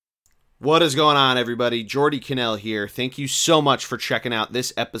What is going on, everybody? Jordy Cannell here. Thank you so much for checking out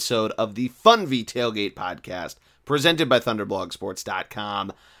this episode of the Fun V Tailgate podcast, presented by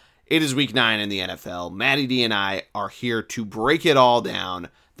ThunderblogSports.com. It is week 9 in the NFL. Matty D and I are here to break it all down.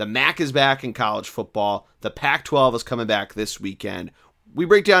 The MAC is back in college football. The Pac-12 is coming back this weekend. We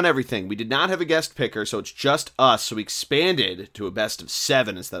break down everything. We did not have a guest picker, so it's just us. So we expanded to a best of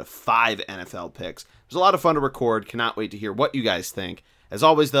 7 instead of 5 NFL picks. It was a lot of fun to record. Cannot wait to hear what you guys think. As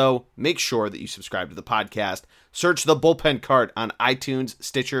always, though, make sure that you subscribe to the podcast. Search the Bullpen Cart on iTunes,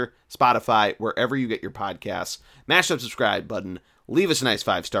 Stitcher, Spotify, wherever you get your podcasts. Mash that subscribe button. Leave us a nice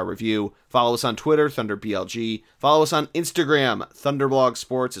 5-star review. Follow us on Twitter, ThunderBLG. Follow us on Instagram. Thunderblog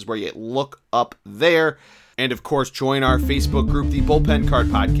Sports is where you look up there. And, of course, join our Facebook group, the Bullpen Cart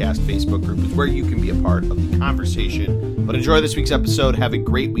Podcast Facebook group, is where you can be a part of the conversation. But enjoy this week's episode. Have a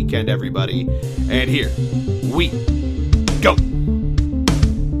great weekend, everybody. And here we go.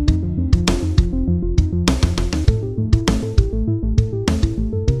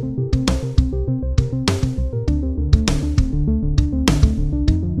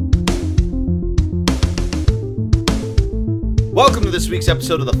 Welcome to this week's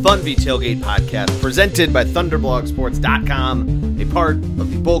episode of the Fun V Tailgate podcast, presented by ThunderblogSports.com, a part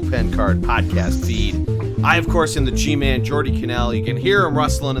of the Bullpen Cart podcast feed. I, of course, am the G-Man, Jordy Cannell. You can hear him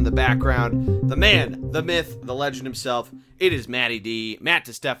rustling in the background. The man, the myth, the legend himself. It is Matty D. Matt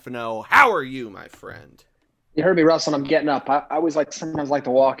DiStefano. How are you, my friend? You heard me rustling. I'm getting up. I always sometimes like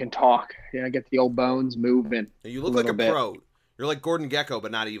to walk and talk. Get the old bones moving. You look like a pro. You're like Gordon Gekko,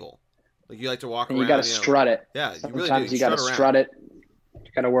 but not evil. Like you like to walk and around. You got to strut it. Yeah, sometimes you really do. You got to strut it.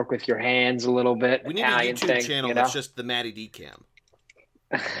 You got to work with your hands a little bit. We need Italian a YouTube thing, channel that's just the Matty D cam.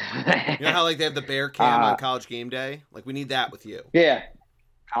 You know how like they have the bear cam on College Game Day? Like we need that with you. Yeah,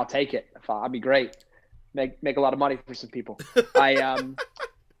 I'll take it. I'll be great. Make a lot of money for some people. I'm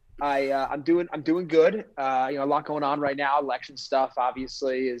doing good. A lot going on right now. Election stuff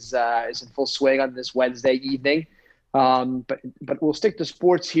obviously is in full swing on this Wednesday evening. But we'll stick to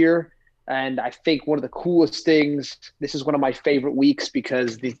sports here. And I think one of the coolest things, this is one of my favorite weeks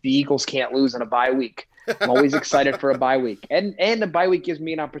because the Eagles can't lose on a bye week. I'm always excited for a bye week. And the bye week gives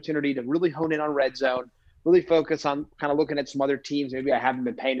me an opportunity to really hone in on red zone, really focus on kind of looking at some other teams maybe I haven't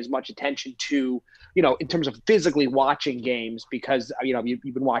been paying as much attention to, in terms of physically watching games because, I've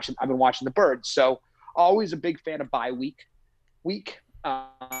been watching the Birds. So always a big fan of bye week.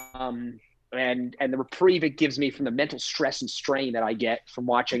 And the reprieve it gives me from the mental stress and strain that I get from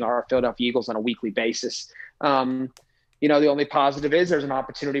watching our Philadelphia Eagles on a weekly basis. The only positive is there's an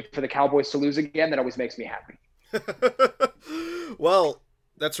opportunity for the Cowboys to lose again. That always makes me happy. Well,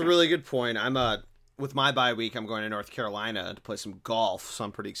 that's a really good point. With my bye week, I'm going to North Carolina to play some golf, so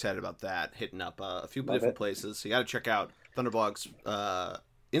I'm pretty excited about that. Hitting up a few different places. So you got to check out Thunderblog's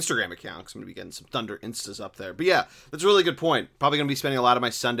Instagram account because I'm going to be getting some Thunder Instas up there. But yeah, that's a really good point. Probably going to be spending a lot of my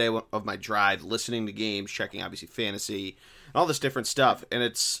Sunday of my drive listening to games, checking obviously fantasy, and all this different stuff. And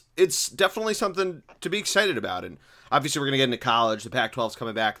it's definitely something to be excited about. And obviously we're going to get into college. The Pac-12 is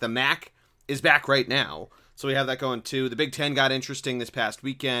coming back. The MAC is back right now. So we have that going too. The Big Ten got interesting this past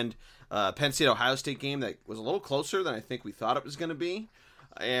weekend. Penn State-Ohio State game that was a little closer than I think we thought it was going to be.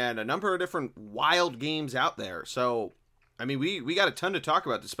 And a number of different wild games out there. So we got a ton to talk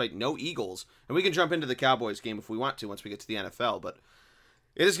about despite no Eagles. And we can jump into the Cowboys game if we want to once we get to the NFL. But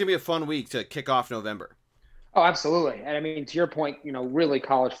it is going to be a fun week to kick off November. Oh, absolutely. And to your point, really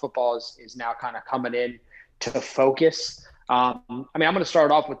college football is now kind of coming in to focus. I'm going to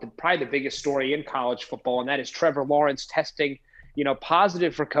start off with probably the biggest story in college football, and that is Trevor Lawrence testing,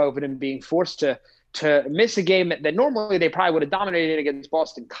 positive for COVID and being forced to miss a game that normally they probably would have dominated against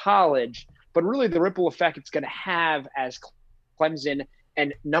Boston College. But really the ripple effect it's going to have as Clemson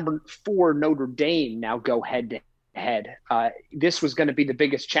and number 4 Notre Dame now go head-to-head. This was going to be the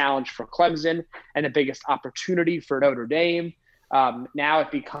biggest challenge for Clemson and the biggest opportunity for Notre Dame. Now it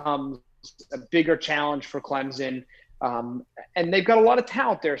becomes a bigger challenge for Clemson. And they've got a lot of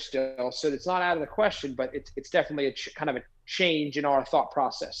talent there still, so it's not out of the question, but it's definitely kind of a change in our thought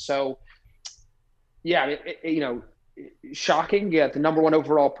process. So, yeah, shocking. You got the number 1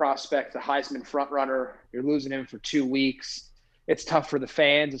 overall prospect, the Heisman frontrunner. You're losing him for 2 weeks. It's tough for the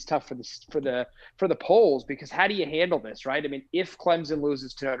fans. It's tough for the polls because how do you handle this, right? If Clemson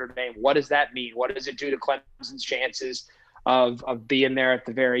loses to Notre Dame, what does that mean? What does it do to Clemson's chances of being there at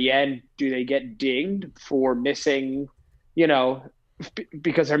the very end? Do they get dinged for missing,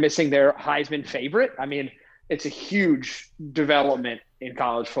 because they're missing their Heisman favorite? It's a huge development in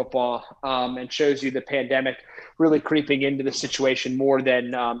college football, and shows you the pandemic really creeping into the situation more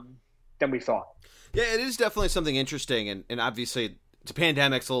than we thought. Yeah, it is definitely something interesting, and obviously it's a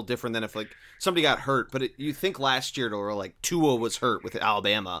pandemic. It's a little different than if like somebody got hurt. But you think last year, or like Tua was hurt with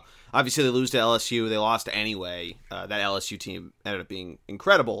Alabama. Obviously, they lose to LSU. They lost anyway. That LSU team ended up being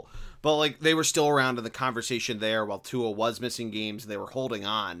incredible. But like they were still around in the conversation there while Tua was missing games. They were holding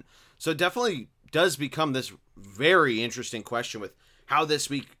on. So it definitely does become this very interesting question with how this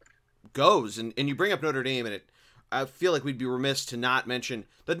week goes. And you bring up Notre Dame, and I feel like we'd be remiss to not mention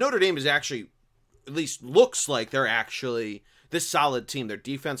that Notre Dame is actually, at least looks like they're actually this solid team. Their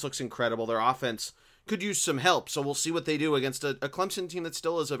defense looks incredible. Their offense could use some help. So we'll see what they do against a Clemson team that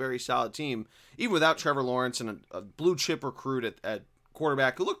still is a very solid team, even without Trevor Lawrence and a blue chip recruit at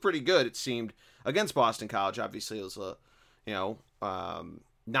quarterback who looked pretty good, it seemed, against Boston College. Obviously, it was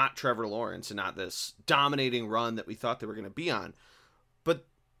not Trevor Lawrence and not this dominating run that we thought they were going to be on. But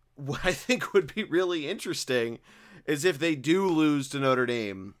what I think would be really interesting is if they do lose to Notre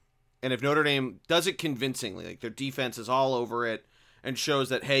Dame, and if Notre Dame does it convincingly, like their defense is all over it and shows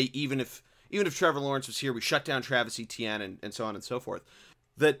that, hey, even if Trevor Lawrence was here, we shut down Travis Etienne and so on and so forth,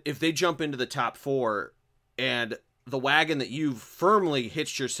 that if they jump into the top 4 and the wagon that you've firmly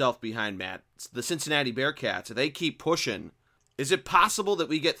hitched yourself behind, Matt, the Cincinnati Bearcats, if they keep pushing, is it possible that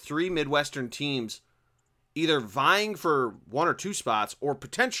we get 3 Midwestern teams either vying for 1 or 2 spots or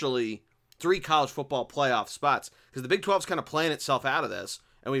potentially 3 college football playoff spots? Because the Big 12 is kind of playing itself out of this,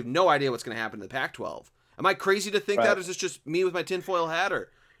 and we have no idea what's going to happen to the Pac-12. Am I crazy to think that, or is this just me with my tinfoil hat, or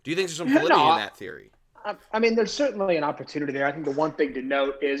do you think there's some validity in that theory? I mean, there's certainly an opportunity there. I think the one thing to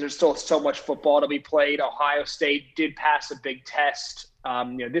note is there's still so much football to be played. Ohio State did pass a big test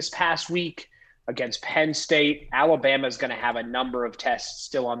this past week against Penn State. Alabama is going to have a number of tests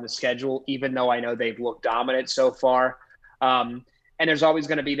still on the schedule, even though I know they've looked dominant so far. And there's always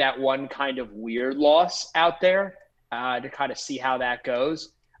going to be that one kind of weird loss out there to kind of see how that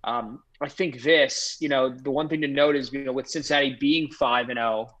goes. I think the one thing to note is, with Cincinnati being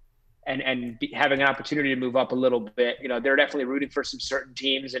 5-0 and having an opportunity to move up a little bit, they're definitely rooting for some certain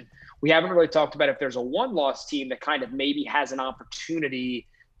teams. And we haven't really talked about if there's a 1-loss team that kind of maybe has an opportunity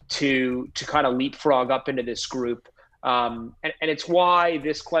to kind of leapfrog up into this group. And it's why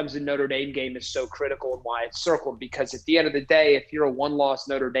this Clemson Notre Dame game is so critical and why it's circled, because at the end of the day, if you're a 1-loss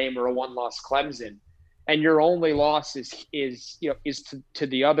Notre Dame or a 1-loss Clemson, and your only loss is to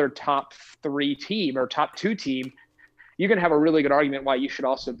the other top 3 team or top 2 team, you're going to have a really good argument why you should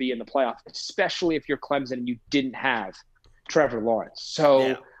also be in the playoff, especially if you're Clemson and you didn't have Trevor Lawrence. So,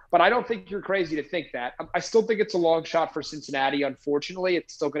 yeah. But I don't think you're crazy to think that. I still think it's a long shot for Cincinnati. Unfortunately,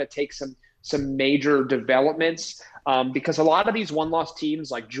 it's still going to take some major developments because a lot of these 1-loss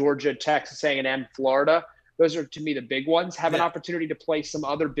teams like Georgia, Texas A&M, Florida, those are, to me, the big ones, have an opportunity to play some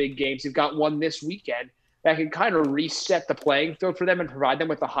other big games. You've got one this weekend that can kind of reset the playing field for them and provide them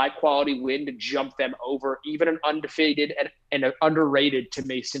with a high-quality win to jump them over even an undefeated and an underrated, to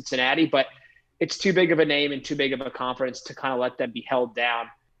me, Cincinnati. But it's too big of a name and too big of a conference to kind of let them be held down.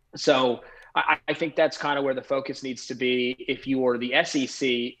 So I think that's kind of where the focus needs to be. If you are the SEC,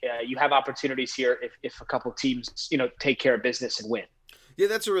 you have opportunities here if a couple teams, take care of business and win. Yeah,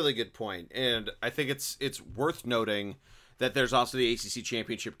 that's a really good point. And I think it's worth noting that there's also the ACC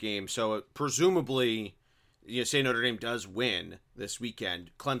championship game. So presumably, say Notre Dame does win this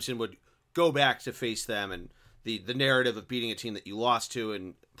weekend, Clemson would go back to face them, and the narrative of beating a team that you lost to,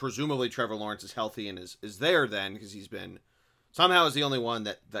 and presumably Trevor Lawrence is healthy and is there then, because he's been somehow is the only one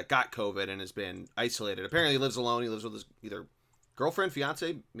that got COVID and has been isolated. Apparently he lives alone. He lives with his either girlfriend,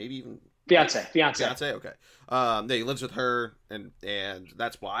 fiance, maybe even fiance. Okay. He lives with her, and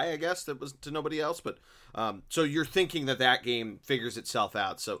that's why, I guess, that was to nobody else. But so you're thinking that game figures itself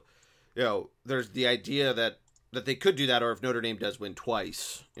out. So, there's the idea that they could do that, or if Notre Dame does win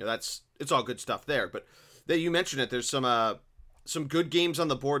twice, it's all good stuff there. But you mentioned it. There's some good games on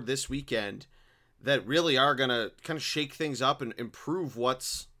the board this weekend that really are going to kind of shake things up and improve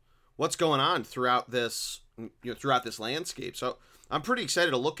what's going on throughout this landscape. So I'm pretty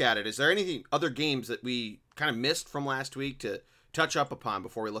excited to look at it. Is there anything other games that we kind of missed from last week to touch up upon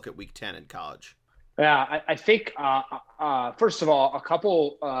before we look at Week 10 in college? Yeah, I think first of all, a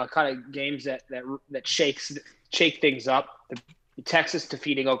couple kind of games that shake things up. The Texas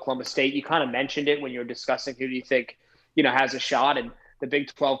defeating Oklahoma State. You kind of mentioned it when you were discussing who do you think has a shot, and the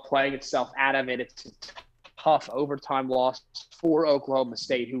Big 12 playing itself out of it. It's a tough overtime loss for Oklahoma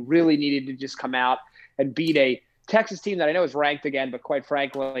State, who really needed to just come out and beat a Texas team that I know is ranked again, but quite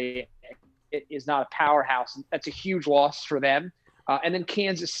frankly, it is not a powerhouse. That's a huge loss for them. And then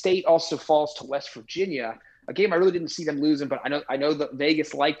Kansas State also falls to West Virginia, a game I really didn't see them losing, but I know that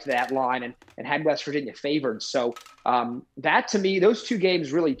Vegas liked that line and had West Virginia favored. So that, to me, those two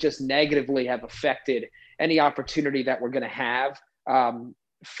games really just negatively have affected any opportunity that we're going to have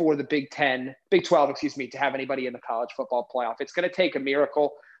for the Big 12, to have anybody in the college football playoff. It's going to take a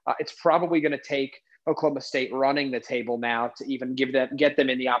miracle. It's probably going to take Oklahoma State running the table now to even get them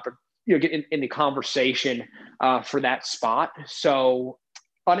in the get in the conversation for that spot. So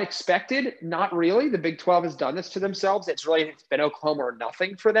unexpected, not really. The Big 12 has done this to themselves. It's been Oklahoma or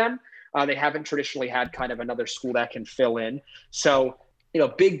nothing for them. They haven't traditionally had kind of another school that can fill in. So,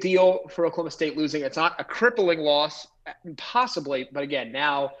 big deal for Oklahoma State losing. It's not a crippling loss, possibly, but again,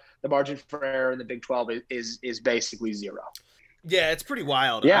 now the margin for error in the Big 12 is basically zero. Yeah, it's pretty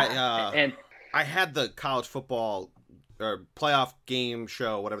wild. Yeah, I had the college football or playoff game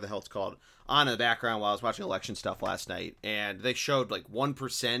show, whatever the hell it's called, on in the background while I was watching election stuff last night, and they showed like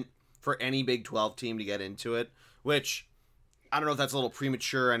 1% for any Big 12 team to get into it, which I don't know if that's a little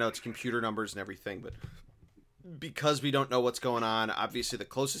premature. I know it's computer numbers and everything, but because we don't know what's going on, obviously the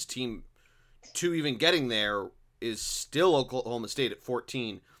closest team to even getting there is still Oklahoma State at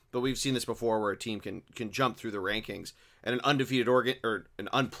 14, but we've seen this before where a team can jump through the rankings, and an undefeated Oregon or an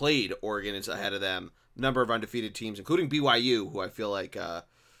unplayed Oregon is ahead of them. Number of undefeated teams, including BYU, who I feel like I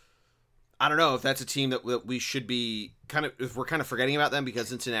don't know if that's a team that we should be if we're kind of forgetting about them because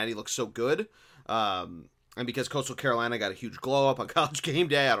Cincinnati looks so good, and because Coastal Carolina got a huge glow up on College Game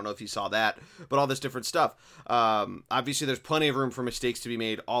Day. I don't know if you saw that, but all this different stuff. Obviously, there's plenty of room for mistakes to be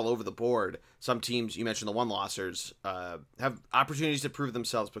made all over the board. Some teams, you mentioned the one-lossers, have opportunities to prove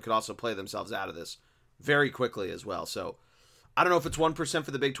themselves, but could also play themselves out of this very quickly as well. So I don't know if it's 1%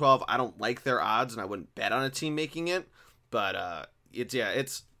 for the Big 12. I don't like their odds, and I wouldn't bet on a team making it. But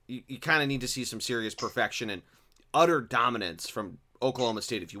you kind of need to see some serious perfection and utter dominance from Oklahoma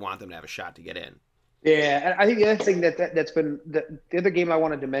State if you want them to have a shot to get in. Yeah, and I think the other thing that's been the other game I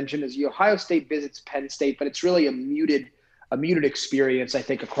wanted to mention is Ohio State visits Penn State, but it's really a muted experience, I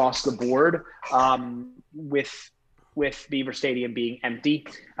think, across the board, with Beaver Stadium being empty.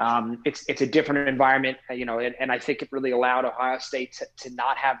 It's a different environment, and I think it really allowed Ohio State to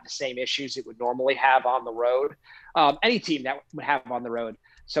not have the same issues it would normally have on the road. Any team that would have on the road.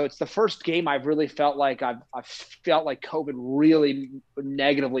 So it's the first game I've really felt like I've felt like COVID really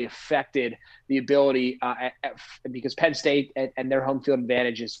negatively affected the ability because Penn State and their home field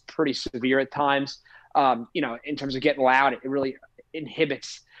advantage is pretty severe at times. In terms of getting loud, it really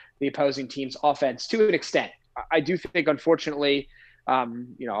inhibits the opposing team's offense to an extent. I do think, unfortunately,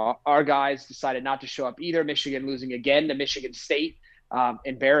 our guys decided not to show up either. Michigan losing again to Michigan State,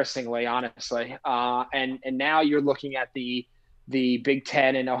 embarrassingly, honestly. And now you're looking at the Big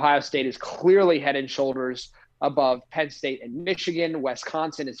Ten, and Ohio State is clearly head and shoulders above Penn State and Michigan.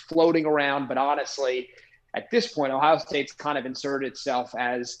 Wisconsin is floating around, but honestly, at this point, Ohio State's kind of inserted itself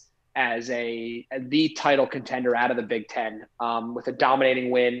as the title contender out of the Big Ten, with a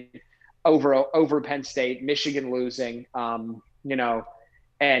dominating win over Penn State, Michigan losing, and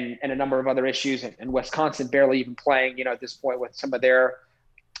a number of other issues, and Wisconsin barely even playing, at this point with some of their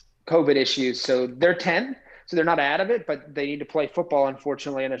COVID issues. So they're 10. So they're not out of it, but they need to play football,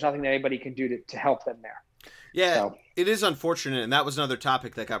 unfortunately, and there's nothing that anybody can do to help them there. Yeah, so it is unfortunate, and that was another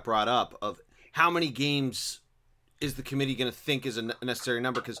topic that got brought up of how many games is the committee going to think is a necessary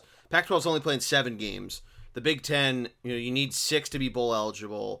number, because Pac-12 is only playing 7 games. The Big Ten, you need 6 to be bowl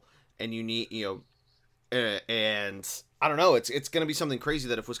eligible, and you need, and I don't know, it's going to be something crazy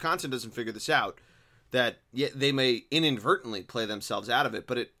that if Wisconsin doesn't figure this out, that they may inadvertently play themselves out of it,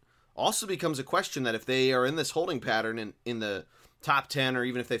 but it also becomes a question that if they are in this holding pattern in the top 10, or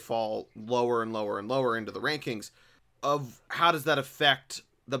even if they fall lower and lower and lower into the rankings, of how does that affect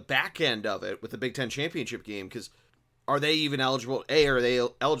the back end of it with the Big Ten championship game? Because are they even eligible? A, are they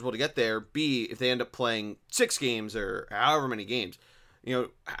eligible to get there? B, if they end up playing 6 games or however many games,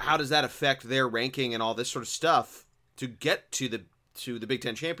 how does that affect their ranking and all this sort of stuff to get to the Big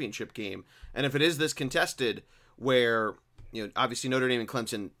Ten championship game? And if it is this contested, where obviously Notre Dame and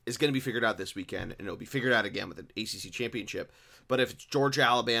Clemson is going to be figured out this weekend, and it'll be figured out again with the ACC championship. But if it's Georgia,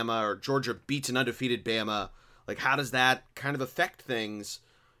 Alabama, or Georgia beats an undefeated Bama, like, how does that kind of affect things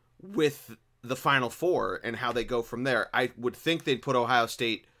with the Final Four and how they go from there? I would think they'd put Ohio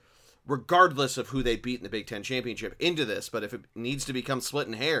State, regardless of who they beat in the Big Ten championship, into this. But if it needs to become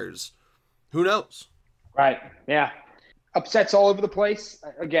splitting hairs, who knows? Right. Yeah. Upsets all over the place.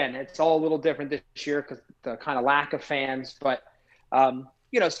 Again, it's all a little different this year because the kind of lack of fans, but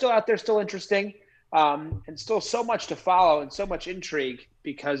still out there, still interesting, and still so much to follow and so much intrigue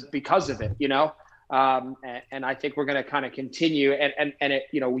because of it, and I think we're going to kind of continue. And it,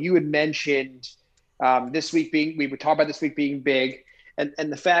 you had mentioned this week we were talking about this week being big, and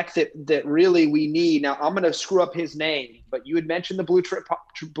the fact that really we need. Now I'm going to screw up his name, but you had mentioned the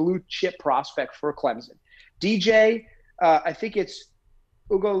blue chip prospect for Clemson, DJ. I think it's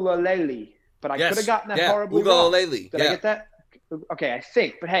Ugo but I could have gotten that horribly wrong. Did I get that? Okay, I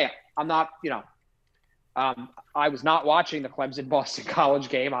think. But hey, I'm not, I was not watching the Clemson-Boston College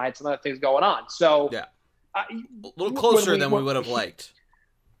game. I had some other things going on. So a little closer than we would have liked.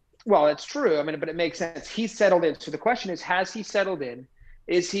 Well, it's true. I mean, but it makes sense. He's settled in. So the question is, has he settled in?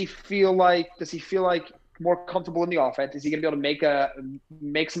 Does he feel like more comfortable in the offense? Is he going to be able to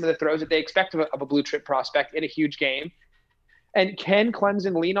make some of the throws that they expect of a blue chip prospect in a huge game? And can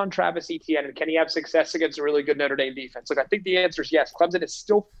Clemson lean on Travis Etienne, and can he have success against a really good Notre Dame defense? Look, I think the answer is yes. Clemson is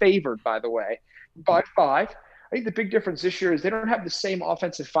still favored, by the way, by 5. I think the big difference this year is they don't have the same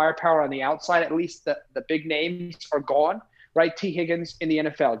offensive firepower on the outside. At least the big names are gone, right? T. Higgins in the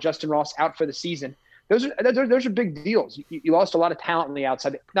NFL, Justin Ross out for the season. Those are big deals. You lost a lot of talent on the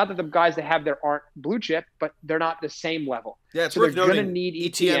outside. Not that the guys they have there aren't blue chip, but they're not the same level. Yeah, it's worth noting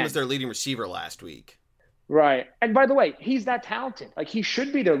Etienne was their leading receiver last week. Right. And by the way, he's that talented. Like, he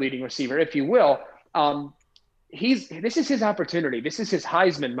should be their leading receiver, if you will. This is his opportunity. This is his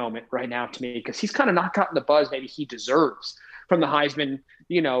Heisman moment right now to me, because he's kind of not gotten the buzz maybe he deserves from the Heisman,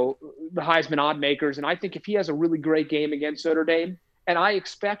 the Heisman odd makers. And I think if he has a really great game against Notre Dame, and I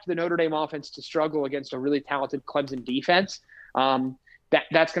expect the Notre Dame offense to struggle against a really talented Clemson defense,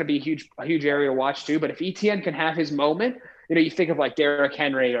 that's going to be a huge area to watch too. But if Etienne can have his moment, you think of like Derrick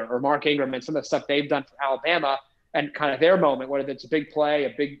Henry or Mark Ingram and some of the stuff they've done for Alabama and kind of their moment, whether it's a big play,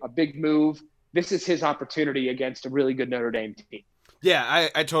 a big move. This is his opportunity against a really good Notre Dame team. Yeah,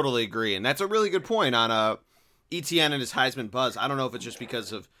 I totally agree. And that's a really good point on Etienne and his Heisman buzz. I don't know if it's just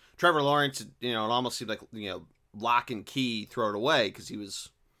because of Trevor Lawrence, it almost seemed like, lock and key, throw it away, because he was,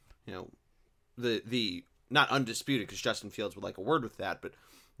 the not undisputed, because Justin Fields would like a word with that, but,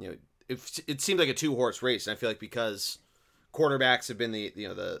 it seemed like a 2-horse race. And I feel like because quarterbacks have been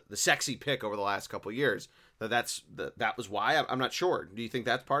the sexy pick over the last couple of years, that was why. I'm not sure. Do you think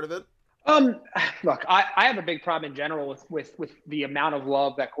that's part of it? Look, I have a big problem in general with the amount of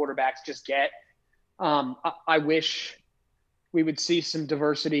love that quarterbacks just get. I wish we would see some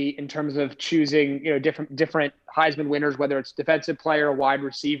diversity in terms of choosing, different Heisman winners, whether it's defensive player, a wide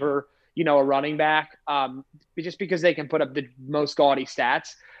receiver, a running back, just because they can put up the most gaudy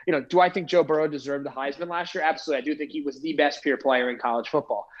stats. Do I think Joe Burrow deserved the Heisman last year? Absolutely. I do think he was the best pure player in college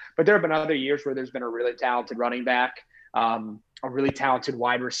football. But there have been other years where there's been a really talented running back, a really talented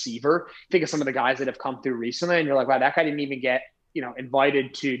wide receiver. Think of some of the guys that have come through recently, and you're like, wow, that guy didn't even get,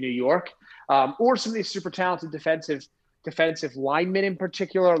 invited to New York. Or some of these super talented defensive linemen in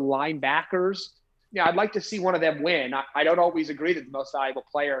particular, linebackers. I'd like to see one of them win. I don't always agree that the most valuable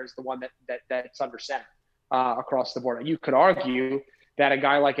player is the one that's under center across the board. You could argue that a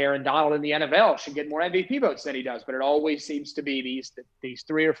guy like Aaron Donald in the NFL should get more MVP votes than he does, but it always seems to be these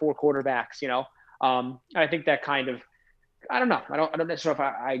 3 or 4 quarterbacks. I think that kind of, I don't know. I don't necessarily if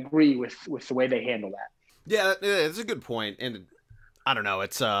I agree with the way they handle that. Yeah, it's a good point, and I don't know.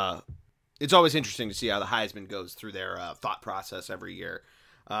 It's always interesting to see how the Heisman goes through their thought process every year.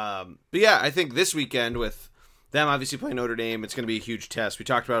 But yeah, I think this weekend with them obviously playing Notre Dame, it's going to be a huge test. We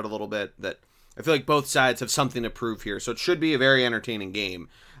talked about it a little bit, that I feel like both sides have something to prove here, so it should be a very entertaining game.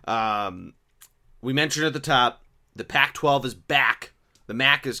 We mentioned at the top, the Pac-12 is back. The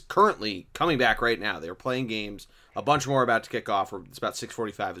MAC is currently coming back right now. They're playing games. A bunch more about to kick off. It's about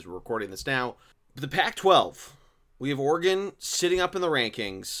 6:45 as we're recording this now. But the Pac-12, we have Oregon sitting up in the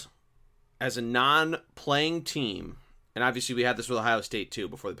rankings as a non-playing team. And obviously we had this with Ohio State too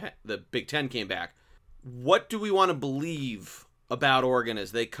before the Big Ten came back. What do we want to believe about Oregon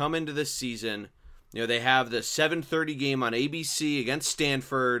as they come into this season? They have the 7:30 game on ABC against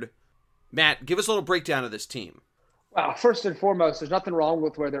Stanford. Matt, give us a little breakdown of this team. Well, first and foremost, there's nothing wrong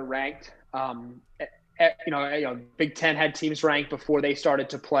with where they're ranked. Big Ten had teams ranked before they started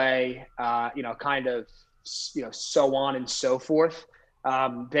to play, so on and so forth.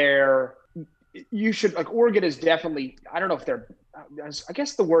 Oregon is definitely, I don't know if they're, I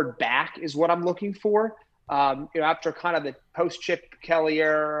guess the word back is what I'm looking for. After kind of the post-Chip Kelly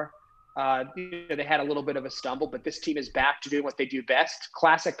era, they had a little bit of a stumble, but this team is back to doing what they do best.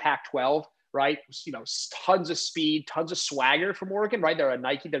 Classic Pac-12, right? Tons of speed, tons of swagger from Oregon, right? They're a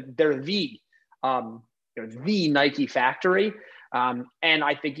Nike, they're the Nike factory. And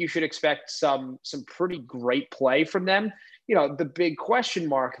I think you should expect some pretty great play from them. The big question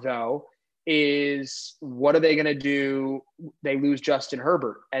mark though is what are they going to do? They lose Justin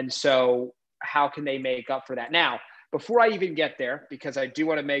Herbert. And so how can they make up for that? Now, before I even get there, because I do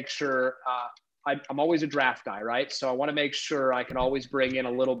want to make sure I'm always a draft guy, right? So I want to make sure I can always bring in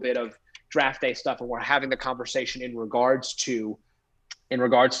a little bit of draft day stuff, and we're having the conversation in regards to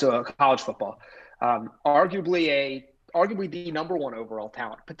college football. Arguably arguably the number one overall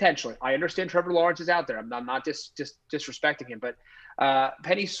talent, potentially. I understand Trevor Lawrence is out there. I'm not just disrespecting him, but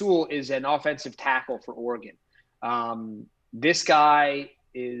Penei Sewell is an offensive tackle for Oregon. This guy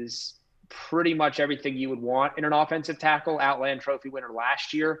is pretty much everything you would want in an offensive tackle. Outland Trophy winner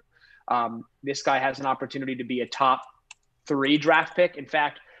last year. This guy has an opportunity to be a top 3 draft pick. In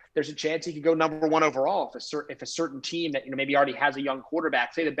fact, there's a chance he could go number 1 overall if a certain team that maybe already has a young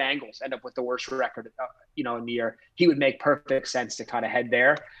quarterback, say the Bengals, end up with the worst record in the year, he would make perfect sense to kind of head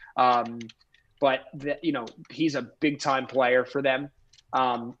there. But he's a big time player for them,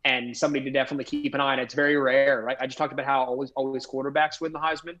 and somebody to definitely keep an eye on. It's very rare, right? I just talked about how always quarterbacks win the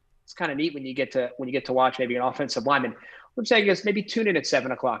Heisman. It's kind of neat when you get to watch maybe an offensive lineman. What I'm saying is maybe tune in at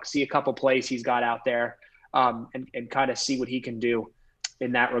 7:00, see a couple plays he's got out there, and kind of see what he can do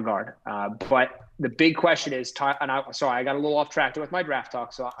in that regard. But the big question is, I got a little off track with my draft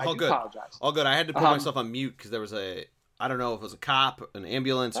talk, so I apologize. All good. I had to put myself on mute because there was I don't know if it was a cop, an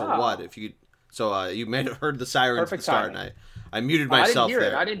ambulance, or what. You may have heard the sirens at the start, and I muted myself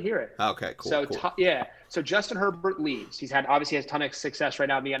there. I didn't hear it. Okay, cool. So cool. So Justin Herbert leads. He's obviously has a ton of success right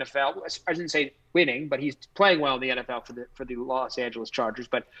now in the NFL. I shouldn't say winning, but he's playing well in the NFL for the Los Angeles Chargers.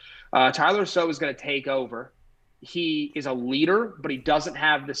 But Tyler Sow is going to take over. He is a leader, but he doesn't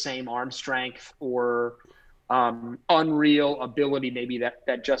have the same arm strength or unreal ability maybe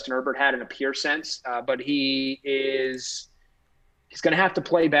that Justin Herbert had in a pure sense. But he's going to have to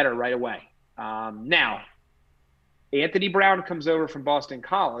play better right away. Now, Anthony Brown comes over from Boston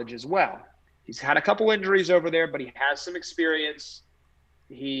College as well. He's had a couple injuries over there, but he has some experience.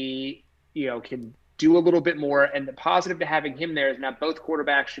 He, can do a little bit more. And the positive to having him there is now both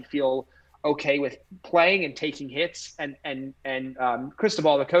quarterbacks should feel okay with playing and taking hits. And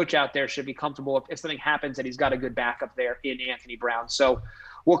Cristobal, the coach out there, should be comfortable if something happens that he's got a good backup there in Anthony Brown. So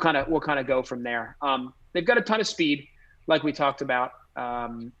we'll kind of go from there. They've got a ton of speed, like we talked about.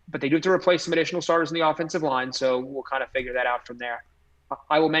 But they do have to replace some additional starters in the offensive line, so we'll kind of figure that out from there.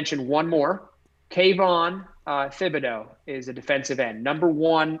 I will mention one more. Kayvon Thibodeau is a defensive end. Number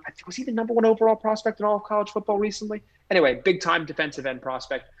 1, I think, was he the number 1 overall prospect in all of college football recently? Anyway, big-time defensive end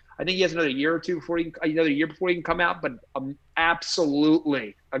prospect. I think he has another year before he can come out, but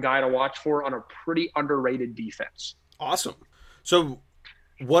absolutely a guy to watch for on a pretty underrated defense. Awesome. So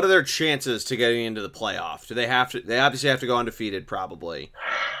what are their chances to getting into the playoff? Do they have to? They obviously have to go undefeated, probably.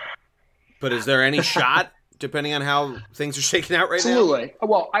 But is there any shot, depending on how things are shaking out right now? Absolutely.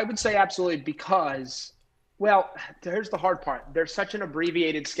 Well, I would say absolutely because, here's the hard part. There's such an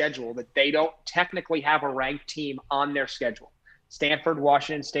abbreviated schedule that they don't technically have a ranked team on their schedule. Stanford,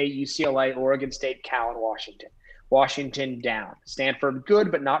 Washington State, UCLA, Oregon State, Cal, and Washington. Washington down. Stanford good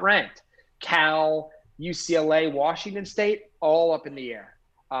but not ranked. Cal, UCLA, Washington State, all up in the air.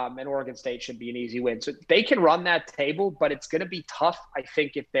 And Oregon State should be an easy win. So they can run that table, but it's going to be tough. I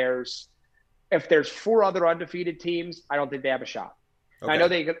think if there's 4 other undefeated teams, I don't think they have a shot. Okay. I know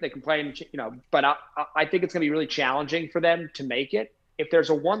they can play, but I think it's going to be really challenging for them to make it. If there's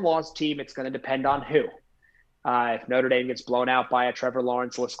a 1-loss team, it's going to depend on who. If Notre Dame gets blown out by a Trevor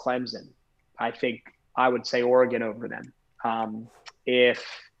Lawrence-less Clemson, I think I would say Oregon over them. If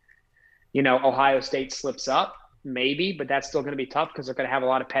Ohio State slips up, maybe, but that's still going to be tough because they're going to have a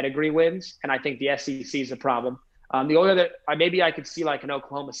lot of pedigree wins, and I think the SEC is a problem. The only other, maybe I could see like an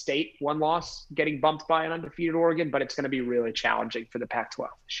Oklahoma State 1 loss getting bumped by an undefeated Oregon, but it's going to be really challenging for the Pac-12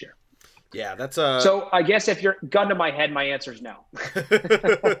 this year. Yeah, that's So I guess if you're gun to my head, my answer is no.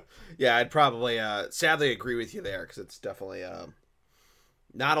 Yeah, I'd probably sadly agree with you there because it's definitely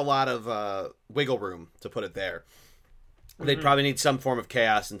not a lot of wiggle room, to put it there. They'd probably need some form of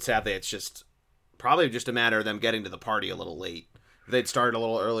chaos, and sadly it's probably just a matter of them getting to the party a little late. If they'd started a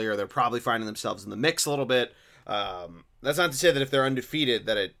little earlier, they're probably finding themselves in the mix a little bit. That's not to say that if they're undefeated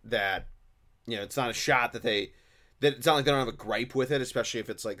that it's not a shot that it's not like they don't have a gripe with it, especially if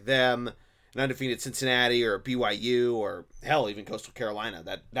it's like them, an undefeated Cincinnati or BYU or hell, even Coastal Carolina.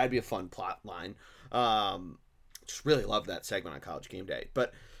 That'd be a fun plot line. Just really love that segment on College Game Day.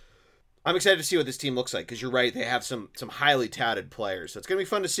 But I'm excited to see what this team looks like because you're right, they have some highly touted players. So it's going to be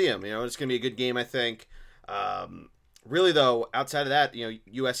fun to see them. It's going to be a good game, I think. Really, though, outside of that,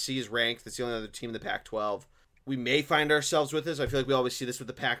 USC is ranked. That's the only other team in the Pac-12. We may find ourselves with this. I feel like we always see this with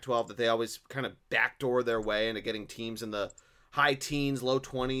the Pac-12, that they always kind of backdoor their way into getting teams in the high teens, low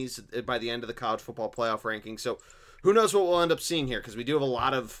 20s by the end of the college football playoff ranking. So who knows what we'll end up seeing here, because we do have a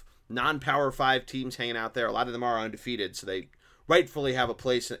lot of non-Power 5 teams hanging out there. A lot of them are undefeated, so they rightfully have a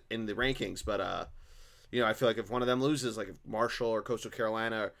place in the rankings. But, I feel like if one of them loses, like if Marshall or Coastal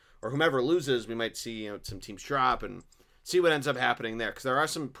Carolina or whomever loses, we might see some teams drop and see what ends up happening there, because there are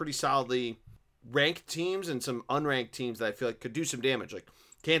some pretty solidly ranked teams and some unranked teams that I feel like could do some damage. Like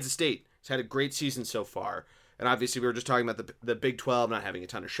Kansas State has had a great season so far. And obviously we were just talking about the Big 12 not having a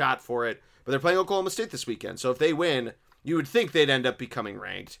ton of shot for it. But they're playing Oklahoma State this weekend. So if they win, you would think they'd end up becoming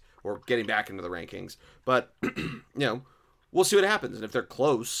ranked or getting back into the rankings. But, we'll see what happens. And if they're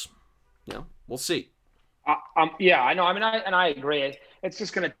close, we'll see. Yeah, I know. I mean, I agree. It's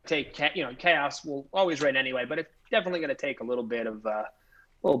just going to take, chaos will always reign anyway, but it's definitely going to take a little bit of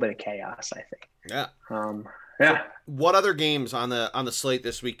chaos, I think. Yeah. Yeah. So what other games on the slate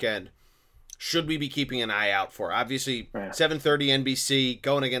this weekend should we be keeping an eye out for? Obviously, 7:30 NBC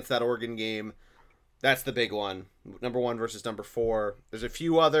going against that Oregon game. That's the big one. Number 1 versus number 4. There's a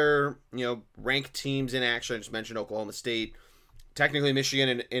few other, ranked teams in action. I just mentioned Oklahoma State. Technically,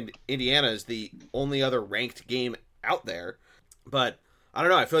 Michigan and Indiana is the only other ranked game out there. But I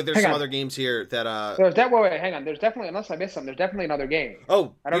don't know. I feel like there's some other games here that. Hang on. There's definitely, unless I missed something, there's definitely another game.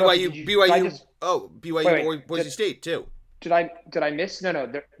 Oh, BYU, Boise State too. Did I miss?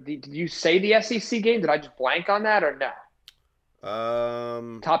 No. Did you say the SEC game? Did I just blank on that or no?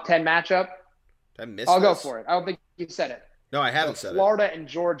 Top 10 matchup. Did I miss? I'll go for it. I don't think you said it. No, I haven't said Florida and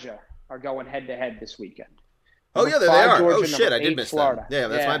Georgia are going head to head this weekend. Oh, yeah, there they are. Georgia, shit, I did miss Florida. Yeah,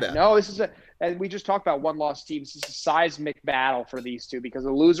 that's my bad. No, and we just talked about one-loss teams. This is a seismic battle for these two because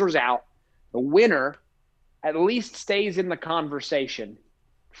the loser's out. The winner at least stays in the conversation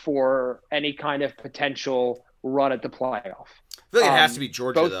for any kind of potential run at the playoff. I feel like it has to be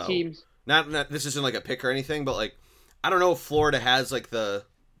Georgia, both though. Teams. Not this isn't like a pick or anything, but like I don't know if Florida has like the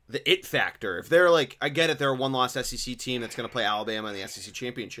it factor. If they're like, I get it, they're a one-loss SEC team that's going to play Alabama in the SEC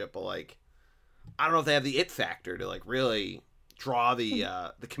championship, but like I don't know if they have the it factor to like really draw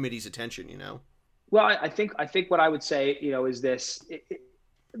the committee's attention. Well, I think what I would say, is this.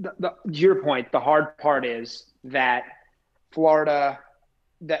 To your point, the hard part is that Florida,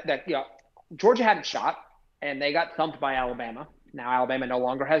 that Georgia had a shot and they got thumped by Alabama. Now Alabama no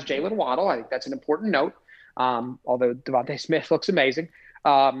longer has Jalen Waddle. I think that's an important note. Although Devontae Smith looks amazing.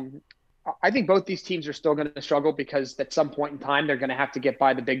 I think both these teams are still going to struggle because at some point in time they're going to have to get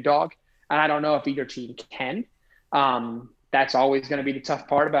by the big dog. And I don't know if either team can. That's always going to be the tough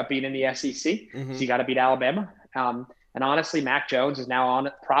part about being in the SEC. Mm-hmm. So you got to beat Alabama. And honestly, Mac Jones is now on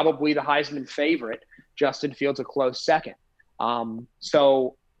probably the Heisman favorite. Justin Fields a close second. Look,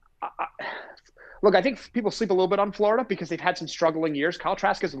 I think people sleep a little bit on Florida because they've had some struggling years. Kyle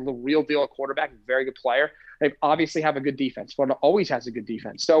Trask is a real deal quarterback, very good player. They obviously have a good defense. Florida always has a good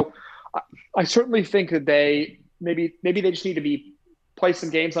defense. So I certainly think that they maybe they just need to play some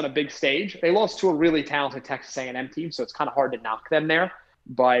games on a big stage. They lost to a really talented Texas A&M team, so it's kind of hard to knock them there.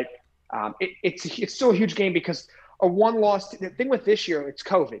 But it's still a huge game because a one-loss – the thing with this year, it's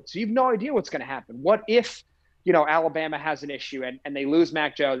COVID. So you have no idea what's going to happen. What if, Alabama has an issue and they lose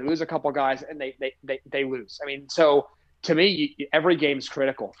Mac Jones, they lose a couple guys, and they lose? I mean, so to me, every game is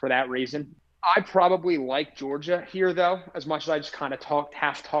critical for that reason. I probably like Georgia here, though, as much as I just kind of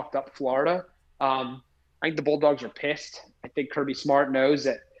half talked up Florida. I think the Bulldogs are pissed. I think Kirby Smart knows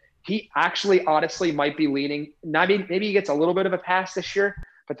that he actually honestly might be leaning – maybe he gets a little bit of a pass this year,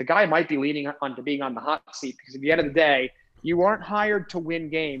 but the guy might be leaning on to being on the hot seat because at the end of the day, you aren't hired to win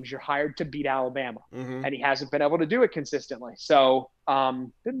games. You're hired to beat Alabama. Mm-hmm. And he hasn't been able to do it consistently. So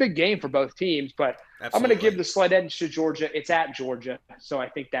it's a big game for both teams, but Absolutely. I'm going to give the slight edge to Georgia. It's at Georgia, so I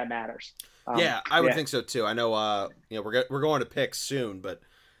think that matters. I would think so too. I know we're going to picks soon, but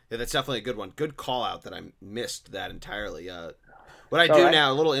yeah, that's definitely a good one. Good call out that I missed that entirely. What I do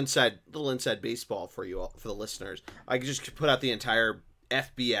now, a little inside baseball for you all, for the listeners. I can just put out the entire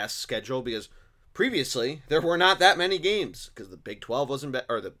FBS schedule because previously there were not that many games because the Big 12 wasn't back,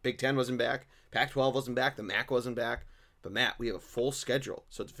 or the Big 10 wasn't back, Pac-12 wasn't back, the MAC wasn't back. But Matt, we have a full schedule,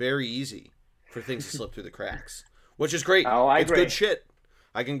 so it's very easy for things to slip through the cracks, which is great. It's agree. Good shit.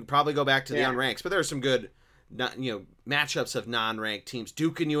 I can probably go back to the unranks, but there are some good, matchups of non-ranked teams.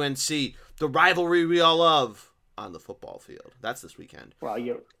 Duke and UNC, the rivalry we all love on the football field. That's this weekend. Well,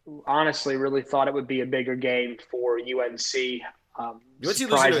 you honestly really thought it would be a bigger game for UNC. UNC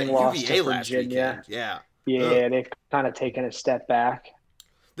surprising loss UVA last weekend. Yeah, they've kind of taken a step back.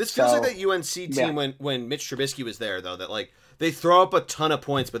 This feels like that UNC team when Mitch Trubisky was there, though, that like they throw up a ton of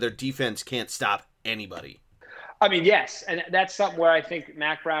points, but their defense can't stop anybody. I mean, yes, and that's something where I think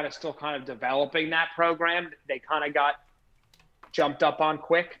Mac Brown is still kind of developing that program. They kind of got jumped up on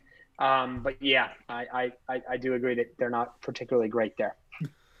quick. But yeah, I do agree that they're not particularly great there.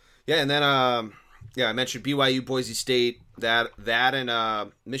 Yeah, and then I mentioned BYU, Boise State, that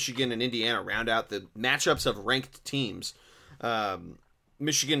and Michigan and Indiana round out the matchups of ranked teams.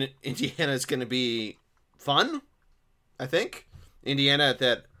 Michigan, Indiana is going to be fun, I think. Indiana at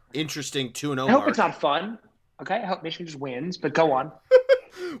that interesting 2-0 I hope mark. it's not fun. Okay, I hope Michigan just wins, but go on.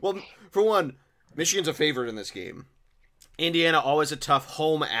 Well, for one, Michigan's a favorite in this game. Indiana always a tough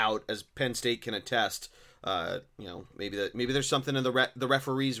home out, as Penn State can attest. Maybe there's something in the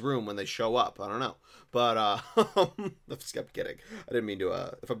referee's room when they show up. I don't know, but I'm just kidding. I didn't mean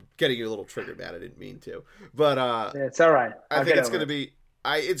to. If I'm getting you a little triggered, man, I didn't mean to. But it's all right. I think it's gonna be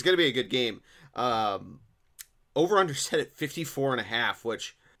a good game. Over under set at 54.5,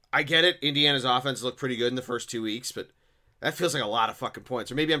 which I get it. Indiana's offense looked pretty good in the first 2 weeks, but that feels like a lot of fucking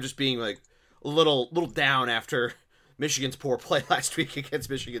points. Or maybe I'm just being like a little down after Michigan's poor play last week against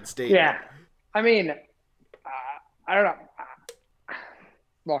Michigan State. Yeah, I mean, I don't know.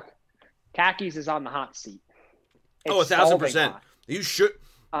 Look, Khakis is on the hot seat. It's 1,000%. You should.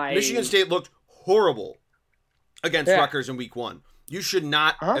 Michigan State looked horrible against Rutgers in week 1. You should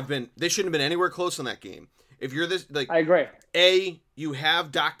not have been. They shouldn't have been anywhere close in that game. If you're this, I agree. You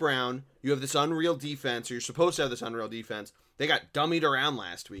have Doc Brown. You have this unreal defense, or you're supposed to have this unreal defense. They got dummied around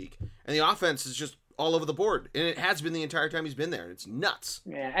last week, and the offense is just all over the board, and it has been the entire time he's been there. It's nuts.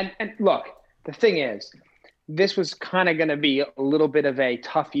 Yeah, and look, the thing is, this was kind of going to be a little bit of a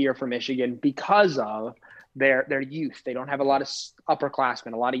tough year for Michigan because of their youth. They don't have a lot of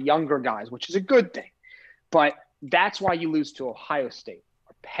upperclassmen, a lot of younger guys, which is a good thing. But that's why you lose to Ohio State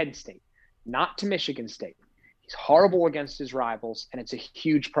or Penn State, not to Michigan State. He's horrible against his rivals, and it's a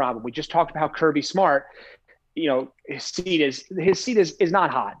huge problem. We just talked about how Kirby Smart, his seat is not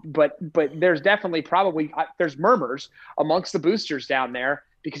hot, but there's definitely probably there's murmurs amongst the boosters down there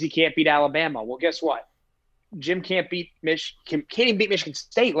because he can't beat Alabama. Well, guess what? Jim can't even beat Michigan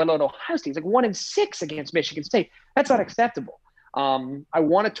State, let alone Ohio State. He's like 1-6 against Michigan State. That's not acceptable. I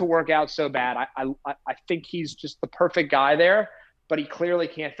want it to work out so bad. I think he's just the perfect guy there, but he clearly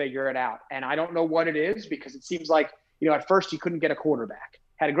can't figure it out. And I don't know what it is because it seems like, at first he couldn't get a quarterback.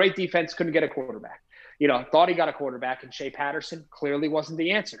 Had a great defense, couldn't get a quarterback. Thought he got a quarterback, and Shea Patterson clearly wasn't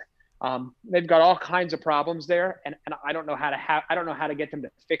the answer. They've got all kinds of problems there, and I don't know how to get them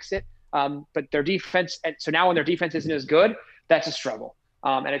to fix it. But their defense, and so now when their defense isn't as good, that's a struggle.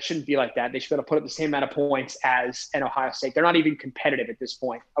 And it shouldn't be like that. They should be able to put up the same amount of points as an Ohio State. They're not even competitive at this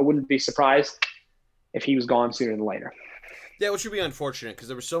point. I wouldn't be surprised if he was gone sooner than later. Yeah, which would be unfortunate because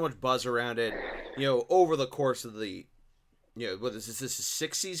there was so much buzz around it, over the course of the, what is this? This is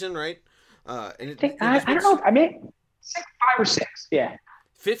sixth season, right? I don't know. I mean, 5 or 6. Yeah.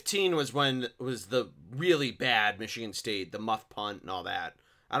 15 was the really bad Michigan State, the muff punt and all that.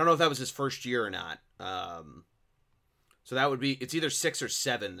 I don't know if that was his first year or not. So that would be, it's either 6 or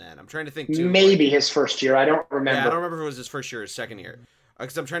 7 then. I'm trying to think too. Maybe his first year. I don't remember. Yeah, I don't remember if it was his first year or his second year.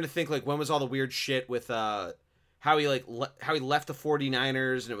 Because I'm trying to think, when was all the weird shit with how he left the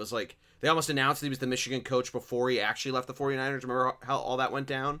 49ers, and it was like, they almost announced that he was the Michigan coach before he actually left the 49ers. Remember how all that went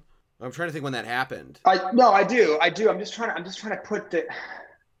down? I'm trying to think when that happened. I do. I'm just trying to put the.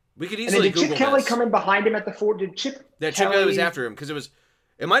 We could easily Google this. Did Chip Kelly come in behind him at the 4? Did Chip? Yeah, Chip Kelly was after him because it was.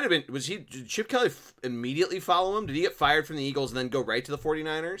 It might have been. Did Chip Kelly immediately follow him? Did he get fired from the Eagles and then go right to the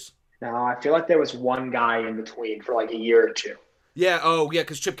 49ers? No, I feel like there was one guy in between for like a year or two. Yeah. Oh, yeah.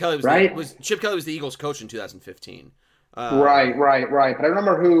 Because Chip Kelly was Chip Kelly was the Eagles coach in 2015. Right. But I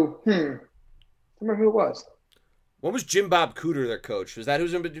remember who. Remember who it was. When was Jim Bob Cooter their coach? Was that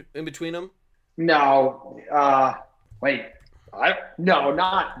who's in between them? No. Wait. No,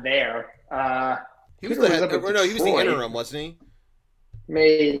 not there. He was he was the interim, wasn't he?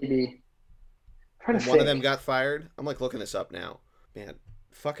 Maybe. One of them got fired. I'm looking this up now. Man,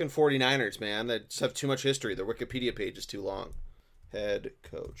 fucking 49ers, man. They just have too much history. Their Wikipedia page is too long. Head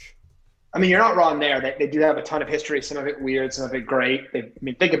coach. I mean, you're not wrong there. They do have a ton of history. Some of it weird, some of it great.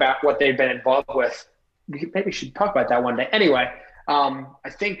 Think about what they've been involved with. Maybe we should talk about that one day. Anyway, I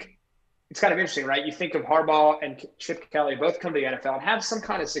think it's kind of interesting, right? You think of Harbaugh and Chip Kelly both come to the NFL and have some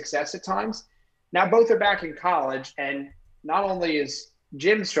kind of success at times. Now both are back in college, and not only is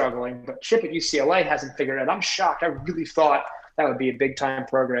Jim struggling, but Chip at UCLA hasn't figured it out. I'm shocked. I really thought that would be a big-time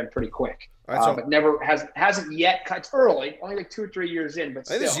program pretty quick. Right, but hasn't yet. It's early, only like 2 or 3 years in. But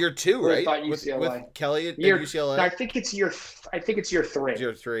I think it's year 2, right? With Kelly at UCLA. No, I think it's year 3.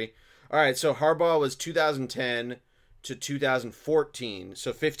 Year 3. All right, so Harbaugh was 2010 to 2014.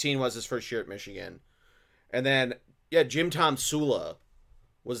 So 15 was his first year at Michigan, and then Jim Tom Sula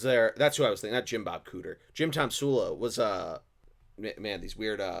was there. That's who I was thinking. Not Jim Bob Cooter. Jim Tom Sula was man, these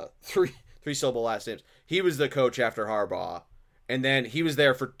weird three syllable last names. He was the coach after Harbaugh. And then he was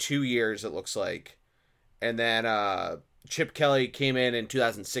there for 2 years, it looks like. And then Chip Kelly came in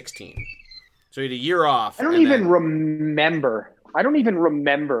 2016. So he had a year off. I don't even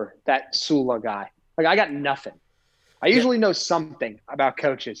remember that Sula guy. I got nothing. I usually know something about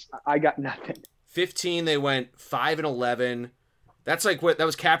coaches. I got nothing. 15, they went 5-11. That's like what that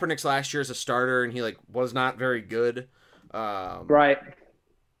was Kaepernick's last year as a starter, and he like was not very good. Right.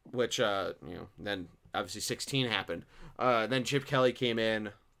 Which then obviously 16 happened. Then Chip Kelly came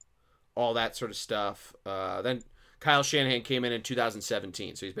in, all that sort of stuff. Then Kyle Shanahan came in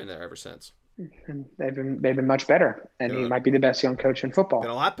 2017, so he's been there ever since. And they've been much better, and he might be the best young coach in football. Been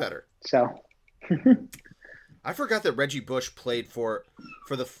a lot better. So, I forgot that Reggie Bush played for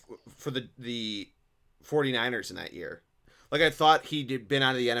the 49ers in that year. Like, I thought he'd been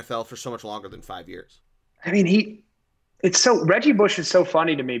out of the NFL for so much longer than 5 years. I mean, Reggie Bush is so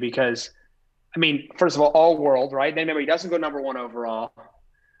funny to me because, I mean, first of all world, right? Then remember, he doesn't go number 1 overall,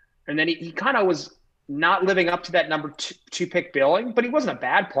 and then he kind of was not living up to that number two pick billing, but he wasn't a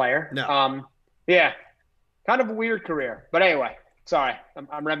bad player. No. Yeah, kind of a weird career. But anyway, sorry,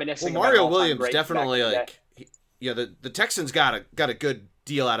 I'm reminiscing. Well, Mario Williams definitely the Texans got a good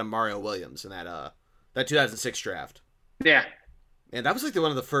deal out of Mario Williams in that 2006 draft. Yeah, and that was like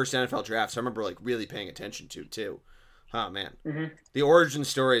one of the first NFL drafts I remember like really paying attention to too. Oh man, The origin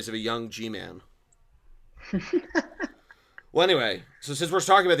stories of a young G-man. Well, anyway, so since we're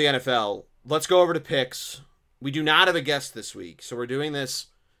talking about the NFL, let's go over to picks. We do not have a guest this week, so we're doing this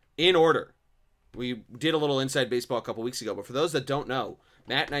in order. We did a little Inside Baseball a couple weeks ago, but for those that don't know,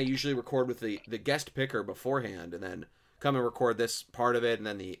 Matt and I usually record with the guest picker beforehand and then come and record this part of it and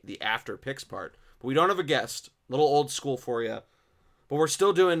then the after picks part. But we don't have a guest. A little old school for you. But we're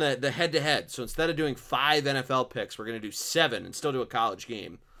still doing the head-to-head. So instead of doing 5 NFL picks, we're going to do 7 and still do a college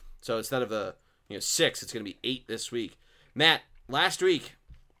game. So instead of 6, it's going to be 8 this week. Matt, last week,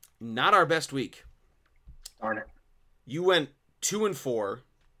 not our best week. Darn it. You went 2-4. Your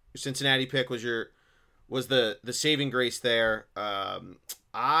Cincinnati pick was the saving grace there.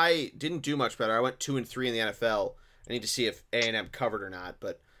 I didn't do much better. I went 2-3 in the NFL. I need to see if A&M covered or not.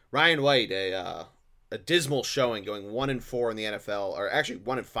 But Ryan White, a dismal showing, going 1-4 in the NFL, or actually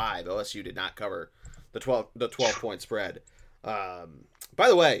 1-5. OSU did not cover the 12-point spread. By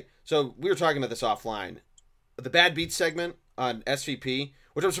the way, so we were talking about this offline. The Bad Beats segment on SVP,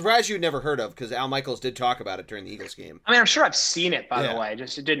 which I'm surprised you'd never heard of because Al Michaels did talk about it during the Eagles game. I mean, I'm sure I've seen it, by the way.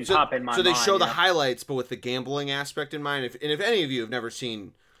 Just it didn't pop in my mind. So they show the highlights, but with the gambling aspect in mind. If any of you have never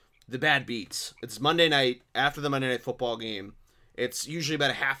seen the Bad Beats, it's Monday night after the Monday Night Football game. It's usually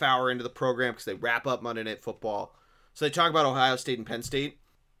about a half hour into the program because they wrap up Monday Night Football. So they talk about Ohio State and Penn State.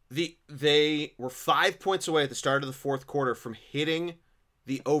 They were 5 points away at the start of the fourth quarter from hitting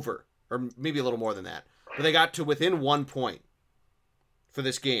the over, or maybe a little more than that. But they got to within 1 point for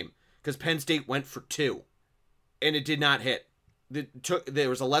this game because Penn State went for 2, and it did not hit. There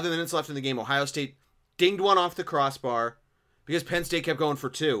was 11 minutes left in the game. Ohio State dinged one off the crossbar because Penn State kept going for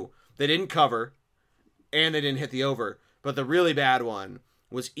 2. They didn't cover, and they didn't hit the over. But the really bad one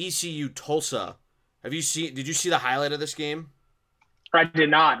was ECU Tulsa. Did you see the highlight of this game? I did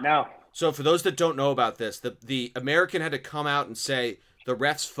not, no. So for those that don't know about this, the American had to come out and say the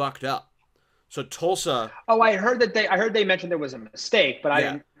refs fucked up. So Tulsa. Oh, I heard they mentioned there was a mistake, but I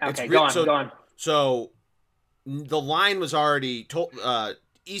didn't. Okay, go on. So the line was already told.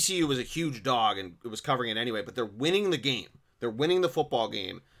 ECU was a huge dog and it was covering it anyway, but they're winning the game. They're winning the football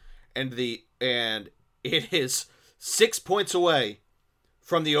game, and it is 6 points away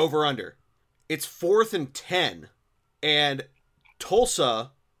from the over/under. It's 4th and 10, and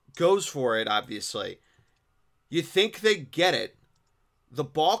Tulsa goes for it. Obviously, you think they get it. The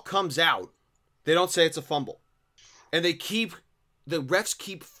ball comes out. They don't say it's a fumble. And the refs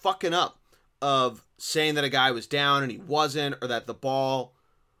keep fucking up of saying that a guy was down and he wasn't, or that the ball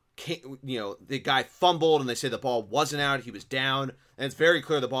the guy fumbled and they say the ball wasn't out, he was down. And it's very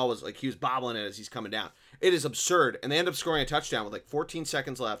clear the ball was he was bobbling it as he's coming down. It is absurd. And they end up scoring a touchdown with 14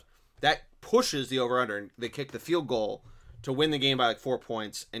 seconds left. That pushes the over-under, and they kick the field goal to win the game by 4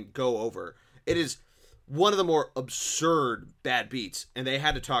 points and go over. It is one of the more absurd bad beats. And they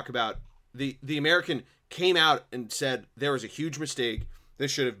had to talk about the American came out and said there was a huge mistake. This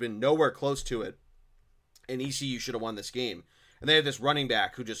should have been nowhere close to it. And ECU should have won this game. And they had this running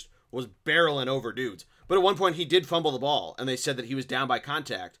back who just was barreling over dudes. But at one point he did fumble the ball, and they said that he was down by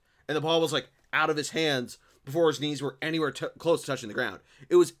contact. And the ball was out of his hands before his knees were anywhere close to touching the ground.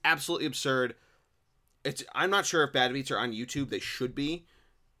 It was absolutely absurd. I'm not sure if bad beats are on YouTube. They should be.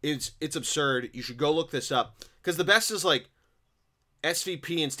 It's absurd. You should go look this up. Because the best is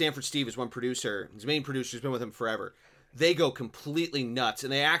SVP and Stanford Steve is one producer. His main producer has been with him forever. They go completely nuts,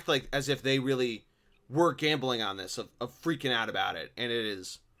 and they act as if they really were gambling on this, of freaking out about it. And it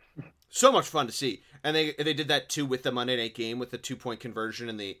is so much fun to see. And they did that too with the Monday night game with the 2-point conversion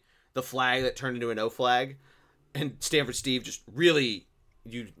and the flag that turned into a no flag. And Stanford Steve just really,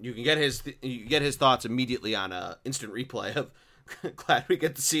 you can get his thoughts immediately on instant replay of. Glad we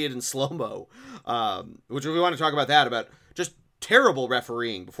get to see it in slow-mo, which we want to talk about just terrible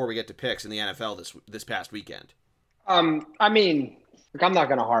refereeing before we get to picks in the NFL this past weekend. I mean, look, I'm not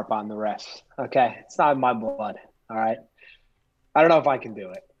going to harp on the refs. Okay, it's not in my blood. All right, I don't know if I can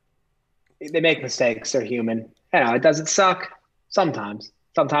do it. They make mistakes. They're human. It doesn't suck sometimes.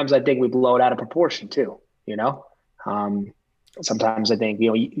 Sometimes I think we blow it out of proportion too. Sometimes I think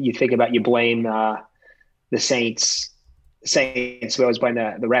you think about, you blame the Saints. We always blame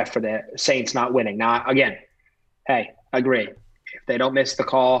the ref for the Saints not winning. Now, again, hey, I agree. If they don't miss the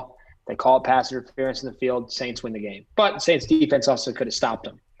call, they call pass interference in the field, Saints win the game. But Saints defense also could have stopped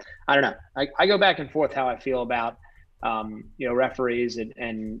them. I don't know. I go back and forth how I feel about referees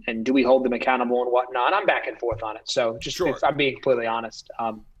and do we hold them accountable and whatnot. I'm back and forth on it. So just sure. I'm being completely honest.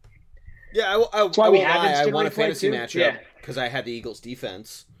 That's why I won a fantasy matchup because I had the Eagles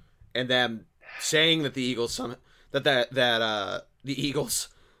defense, and them saying that the Eagles the Eagles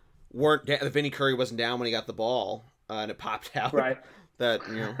weren't that Vinny Curry wasn't down when he got the ball and it popped out. Right. That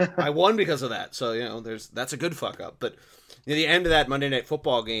I won because of that. So that's a good fuck up. But the end of that Monday Night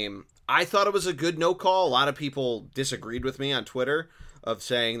Football game, I thought it was a good no call. A lot of people disagreed with me on Twitter of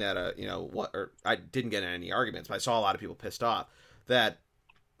saying that I didn't get in any arguments, but I saw a lot of people pissed off that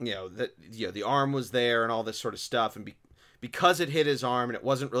the arm was there and all this sort of stuff, and because it hit his arm and it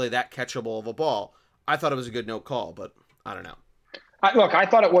wasn't really that catchable of a ball, I thought it was a good no call, but I don't know. I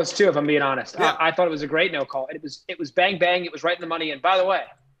thought it was too, if I'm being honest. Yeah. I thought it was a great no call. It was bang bang. It was right in the money. And by the way,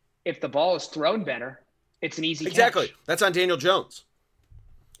 if the ball is thrown better, it's an easy exactly. catch. That's on Daniel Jones.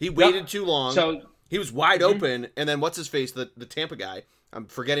 He waited too long. So he was wide open, and then what's his face? The Tampa guy. I'm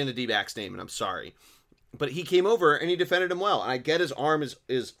forgetting the D-back's name, and I'm sorry, but he came over and he defended him well. And I get his arm is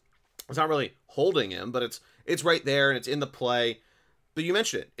it's not really holding him, but it's right there and it's in the play. But you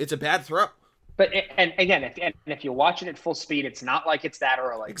mentioned it. It's a bad throw. But and again, if you're watching it full speed, it's not like it's that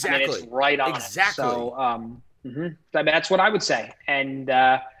early. Exactly. I mean, it's right on exactly. it. So that's what I would say. And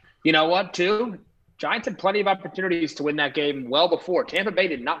you know what, too? Giants had plenty of opportunities to win that game well before. Tampa Bay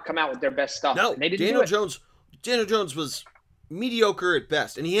did not come out with their best stuff. No, and they didn't do it. Daniel Jones was mediocre at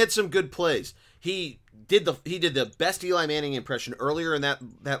best, and he had some good plays. He did the best Eli Manning impression earlier in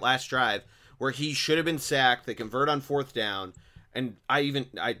that last drive where he should have been sacked. They convert on fourth down. And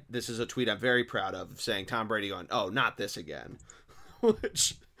this is a tweet I'm very proud of saying Tom Brady going, "Oh, not this again,"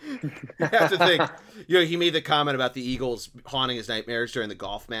 which you have to think. He made the comment about the Eagles haunting his nightmares during the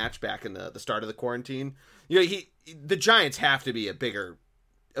golf match back in the start of the quarantine. The Giants have to be a bigger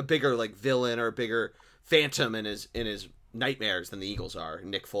like villain or a bigger phantom in his nightmares than the Eagles are.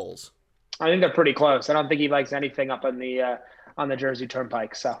 Nick Foles. I think they're pretty close. I don't think he likes anything up on the Jersey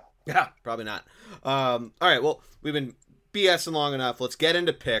Turnpike. So yeah, probably not. All right, well, we've been BSing long enough. Let's get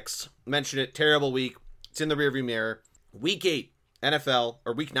into picks. Mentioned it. Terrible week. It's in the rearview mirror. Week 8 NFL,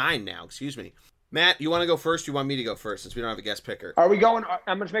 or week 9 now. Excuse me. Matt, you want to go first? Or you want me to go first since we don't have a guest picker? Are we going?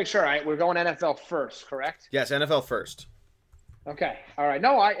 I'm going to make sure. Right, we're going NFL first, correct? Yes, NFL first. Okay. All right.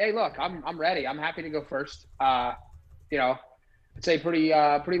 No, hey, look, I'm ready. I'm happy to go first. I'd say pretty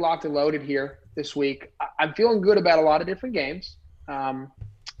locked and loaded here this week. I'm feeling good about a lot of different games.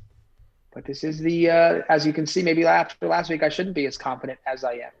 But this is as you can see, maybe after last week, I shouldn't be as confident as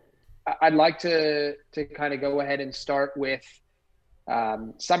I am. I'd like to kind of go ahead and start with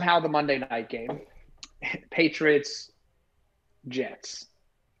somehow the Monday night game, Patriots, Jets.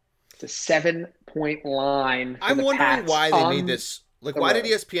 It's a 7-point line. I'm wondering why they made this. Like, why did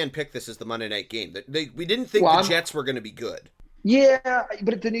ESPN pick this as the Monday night game? We didn't think the Jets were going to be good. Yeah,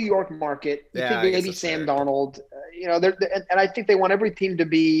 but it's the New York market. You think maybe Sam Darnold. And I think they want every team to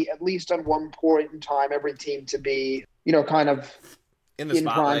be, at least on one point in time, every team to be, kind of in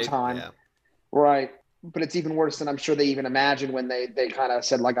prime time. Yeah. Right. But it's even worse than I'm sure they even imagined when they kind of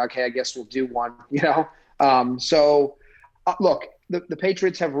said, like, okay, I guess we'll do one, Look, the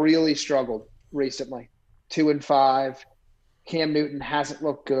Patriots have really struggled recently. 2-5. Cam Newton hasn't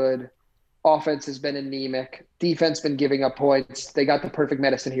looked good. Offense has been anemic. Defense been giving up points. They got the perfect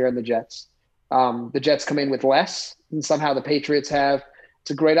medicine here in the Jets. The Jets come in with less, and somehow the Patriots have.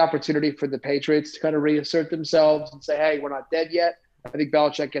 It's a great opportunity for the Patriots to kind of reassert themselves and say, hey, we're not dead yet. I think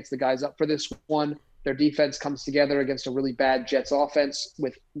Belichick gets the guys up for this one. Their defense comes together against a really bad Jets offense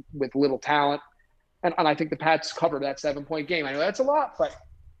with little talent. And I think the Pats cover that 7-point game. I know that's a lot, but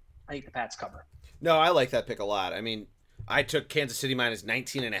I think the Pats cover. No, I like that pick a lot. I mean, I took Kansas City minus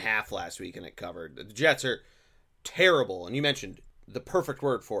 19.5 last week, and it covered. The Jets are terrible, and you mentioned the perfect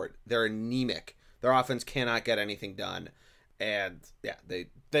word for it. They're anemic. Their offense cannot get anything done. And yeah,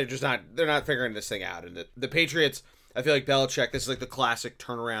 they're not figuring this thing out. And the Patriots, I feel like Belichick, this is like the classic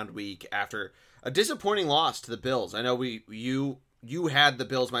turnaround week after a disappointing loss to the Bills. I know you had the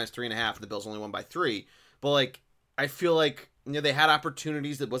Bills minus 3.5, and the Bills only won by 3. But like, I feel like, you know, they had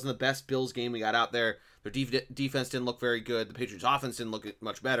opportunities. That wasn't the best Bills game we got out there. Their defense didn't look very good. The Patriots offense didn't look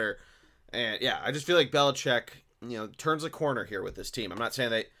much better. And yeah, I just feel like Belichick, you know, turns a corner here with this team. I'm not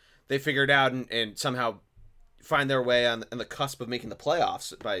saying they figured out and somehow find their way on the cusp of making the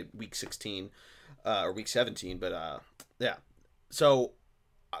playoffs by week 16 or week 17. But yeah. So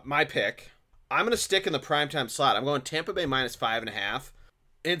my pick, I'm going to stick in the primetime slot. I'm going Tampa Bay minus 5.5.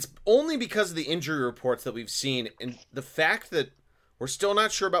 It's only because of the injury reports that we've seen and the fact that we're still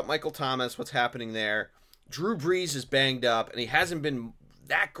not sure about Michael Thomas, what's happening there. Drew Brees is banged up, and he hasn't been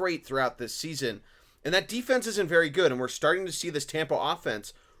that great throughout this season. And that defense isn't very good, and we're starting to see this Tampa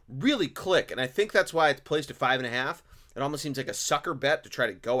offense really click. And I think that's why it's placed at 5.5. It almost seems like a sucker bet to try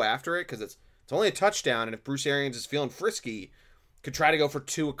to go after it because it's only a touchdown, and if Bruce Arians is feeling frisky, could try to go for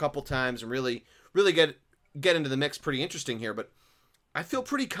 2 a couple times and really get into the mix pretty interesting here. But I feel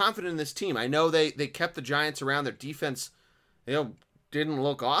pretty confident in this team. I know they kept the Giants around. Their defense, you know, didn't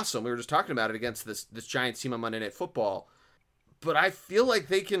look awesome. We were just talking about it against this Giants team on Monday Night Football. But I feel like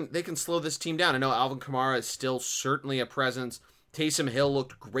they can slow this team down. I know Alvin Kamara is still certainly a presence. Taysom Hill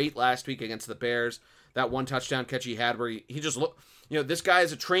looked great last week against the Bears. That 1 touchdown catch he had where he just looked, you know, this guy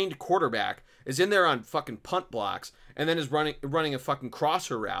is a trained quarterback, is in there on fucking punt blocks, and then is running a fucking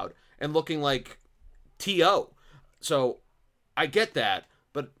crosser route and looking like T.O. So I get that,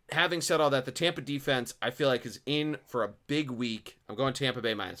 but having said all that, the Tampa defense, I feel like, is in for a big week. I'm going Tampa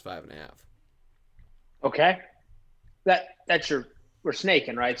Bay minus 5.5. Okay. We're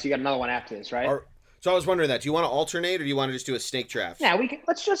snaking, right? So you got another one after this, right? So I was wondering that. Do you want to alternate, or do you want to just do a snake draft? Yeah,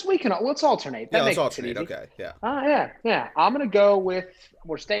 let's alternate. Let's alternate. Okay, yeah. Yeah. I'm gonna go with.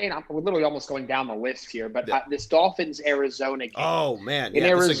 We're literally almost going down the list here, but this Dolphins Arizona game. Oh man, in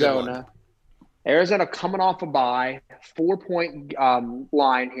Arizona. Arizona coming off a bye, 4-point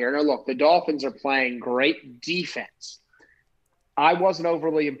line here. Now look, the Dolphins are playing great defense. I wasn't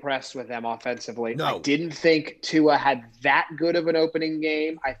overly impressed with them offensively. No. I didn't think Tua had that good of an opening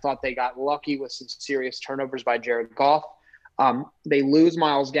game. I thought they got lucky with some serious turnovers by Jared Goff. They lose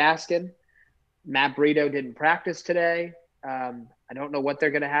Myles Gaskin. Matt Breida didn't practice today. I don't know what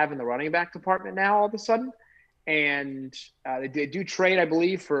they're going to have in the running back department now all of a sudden. And they do trade, I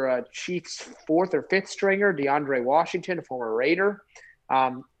believe, for a Chiefs 4th or 5th stringer, DeAndre Washington, a former Raider.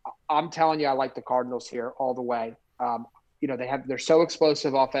 I'm telling you, I like the Cardinals here all the way. You know, they're so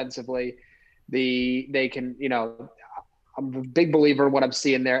explosive offensively. They can, you know, I'm a big believer in what I'm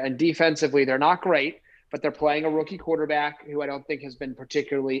seeing there. And defensively, they're not great, but they're playing a rookie quarterback who I don't think has been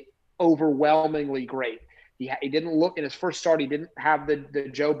particularly overwhelmingly great. He didn't look in his first start. He didn't have the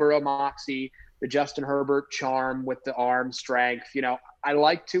Joe Burrow moxie, the Justin Herbert charm with the arm strength. You know, I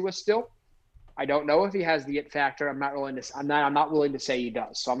like Tua still. I don't know if he has the it factor. I'm not willing to say he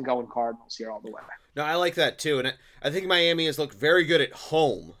does. So I'm going Cardinals here all the way. No, I like that too, and I think Miami has looked very good at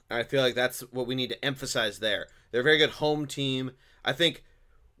home. And I feel like that's what we need to emphasize there. They're a very good home team. I think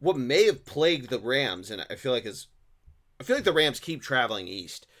what may have plagued the Rams, and I feel like the Rams keep traveling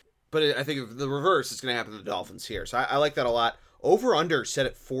east, but I think the reverse is going to happen to the Dolphins here. So I like that a lot. Over under set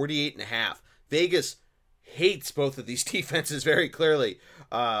at 48.5. Vegas hates both of these defenses very clearly.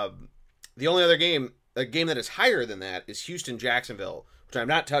 The only other game, a game that is higher than that, is Houston-Jacksonville, which I'm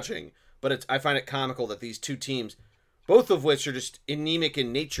not touching. But I find it comical that these two teams, both of which are just anemic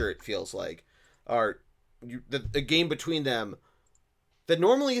in nature, it feels like, are the game between them that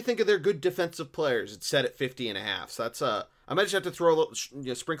normally you think of their good defensive players. It's set at 50.5. So that's I might just have to throw a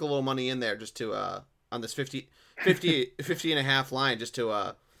little, sprinkle a little money in there just to on this 50.5 line just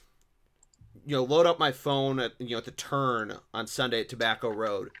to load up my phone at the turn on Sunday at Tobacco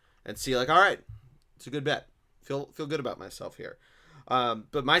Road and see like, all right, it's a good bet. Feel good about myself here.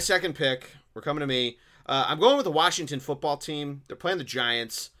 But my second pick, we're coming to me. I'm going with the Washington football team. They're playing the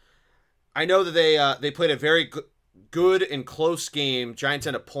Giants. I know that they played a very good and close game. Giants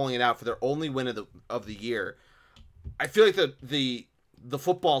end up pulling it out for their only win of the year. I feel like the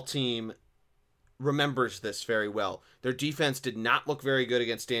football team remembers this very well. Their defense did not look very good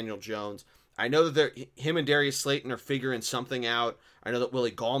against Daniel Jones. I know that him and Darius Slayton are figuring something out. I know that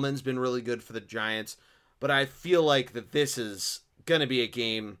Willie Gallman's been really good for the Giants, but I feel like that this is going to be a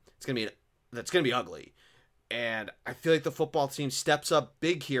game that's going to be ugly. And I feel like the football team steps up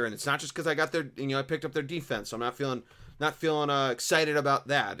big here, and it's not just because I got I picked up their defense, so I'm not feeling excited about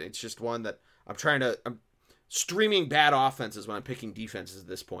that. It's just one that I'm streaming bad offenses when I'm picking defenses at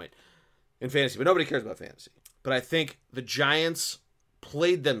this point. in fantasy, but nobody cares about fantasy. But I think the Giants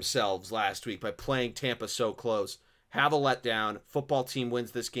played themselves last week by playing Tampa so close. Have a letdown. Football team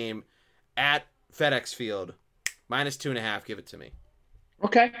wins this game at FedEx Field. -2.5. Give it to me.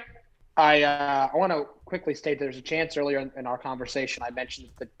 Okay. I want to quickly state there's a chance earlier in our conversation I mentioned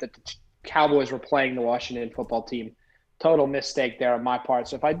that the Cowboys were playing the Washington football team. Total mistake there on my part.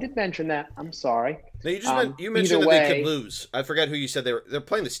 So if I did mention that, I'm sorry. No, you mentioned that they could lose. I forgot who you said they're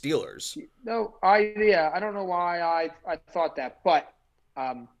playing the Steelers. No, I don't know why I thought that, but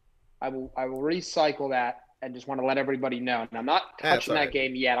I will recycle that and just want to let everybody know. And I'm not touching that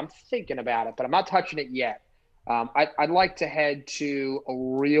game yet. I'm thinking about it, but I'm not touching it yet. I'd like to head to a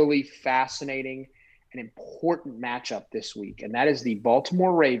really fascinating and important matchup this week, and that is the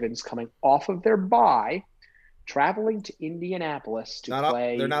Baltimore Ravens coming off of their bye, traveling to Indianapolis to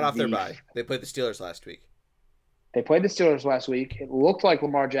play. They're not off their bye. They played the Steelers last week. They played the Steelers last week. It looked like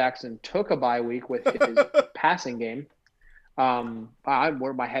Lamar Jackson took a bye week with his passing game.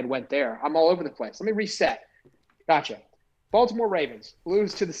 Where my head went there. I'm all over the place. Let me reset. Gotcha. Baltimore Ravens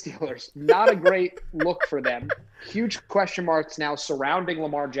lose to the Steelers. Not a great look for them. Huge question marks now surrounding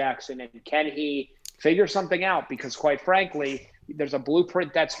Lamar Jackson. And can he figure something out? Because quite frankly, there's a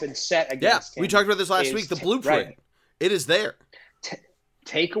blueprint that's been set against him. We talked about this last week. The blueprint. Right. It is there.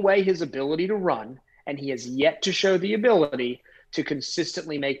 Take away his ability to run, and he has yet to show the ability to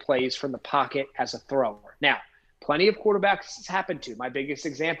consistently make plays from the pocket as a thrower. Now, plenty of quarterbacks has happened to. My biggest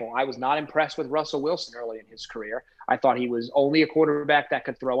example, I was not impressed with Russell Wilson early in his career. I thought he was only a quarterback that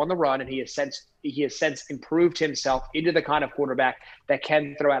could throw on the run, and he has since improved himself into the kind of quarterback that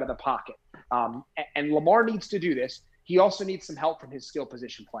can throw out of the pocket. And Lamar needs to do this. He also needs some help from his skill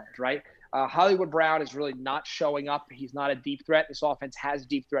position players, right? Hollywood Brown is really not showing up. He's not a deep threat. This offense has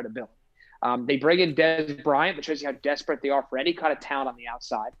deep threat ability. They bring in Dez Bryant, which shows you how desperate they are for any kind of talent on the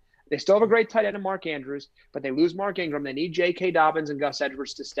outside. They still have a great tight end in Mark Andrews, but they lose Mark Ingram. They need J.K. Dobbins and Gus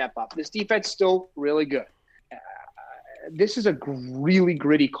Edwards to step up. This defense is still really good. This is a really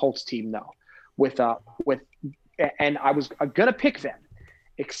gritty Colts team, though. And I was going to pick them,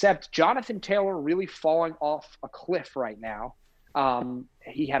 except Jonathan Taylor really falling off a cliff right now.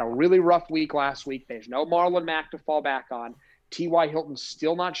 He had a really rough week last week. There's no Marlon Mack to fall back on. T.Y. Hilton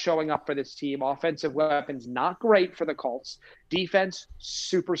still not showing up for this team. Offensive weapons, not great for the Colts. Defense,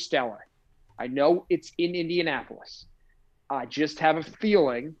 super stellar. I know it's in Indianapolis. I just have a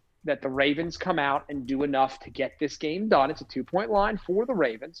feeling that the Ravens come out and do enough to get this game done. It's a 2-point line for the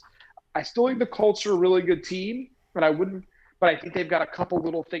Ravens. I still think the Colts are a really good team, but I think they've got a couple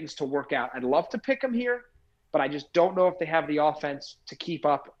little things to work out. I'd love to pick them here, but I just don't know if they have the offense to keep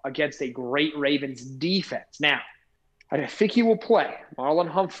up against a great Ravens defense. Now, I think he will play. Marlon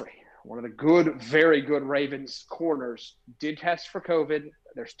Humphrey, one of the very good Ravens corners, did test for COVID.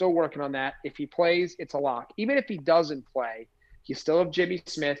 They're still working on that. If he plays, it's a lock. Even if he doesn't play, you still have Jimmy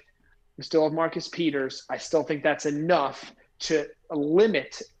Smith. You still have Marcus Peters. I still think that's enough to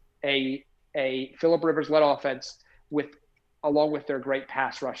limit a Phillip Rivers-led offense along with their great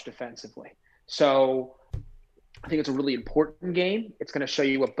pass rush defensively. So I think it's a really important game. It's going to show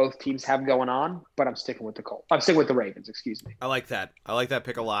you what both teams have going on, but I'm sticking with the Colts. I'm sticking with the Ravens, excuse me. I like that. I like that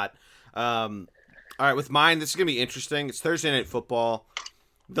pick a lot. All right, with mine, this is going to be interesting. It's Thursday Night Football.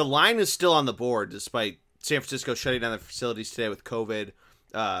 The line is still on the board despite San Francisco shutting down their facilities today with COVID.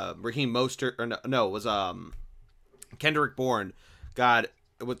 Raheem Mostert, Kendrick Bourne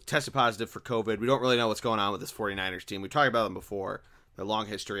tested positive for COVID. We don't really know what's going on with this 49ers team. We talked about them before. Their long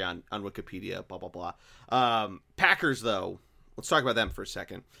history on Wikipedia, blah, blah, blah. Packers, though, let's talk about them for a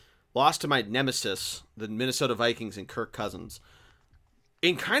second. Lost to my nemesis, the Minnesota Vikings and Kirk Cousins,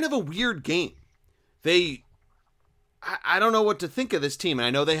 in kind of a weird game. I don't know what to think of this team, and I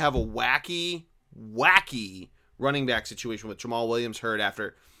know they have a wacky running back situation with Jamal Williams hurt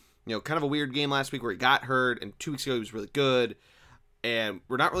after, kind of a weird game last week where he got hurt, and 2 weeks ago he was really good, and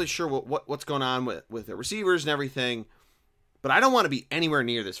we're not really sure what's going on with the receivers and everything. But I don't want to be anywhere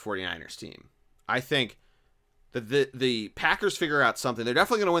near this 49ers team. I think that the Packers figure out something. They're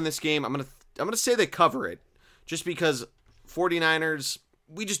definitely going to win this game. I'm going to say they cover it just because 49ers,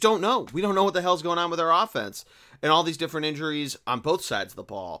 we just don't know. We don't know what the hell's going on with their offense and all these different injuries on both sides of the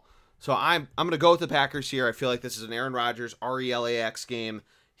ball. So I'm going to go with the Packers here. I feel like this is an Aaron Rodgers RELAX game.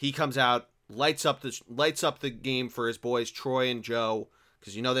 He comes out, lights up the game for his boys Troy and Joe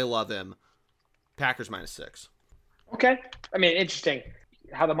because they love him. Packers -6. Okay. I mean, interesting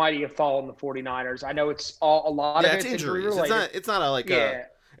how the mighty have fallen the 49ers. I know it's a lot of it's injuries. It's not it's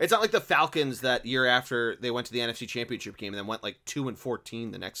not like the Falcons that year after they went to the NFC Championship game and then went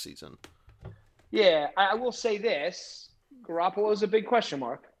 2-14 the next season. Yeah, I will say this. Garoppolo is a big question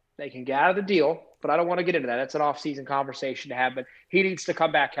mark. They can get out of the deal, but I don't want to get into that. That's an off-season conversation to have, but he needs to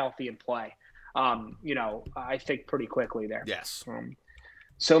come back healthy and play, I think pretty quickly there. Yes.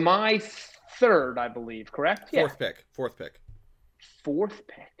 So my third, I believe, correct? Fourth pick. Fourth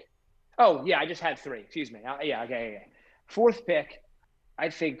pick. Oh, yeah, I just had three. Excuse me. Okay. Fourth pick,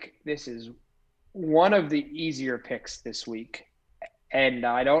 I think this is one of the easier picks this week. And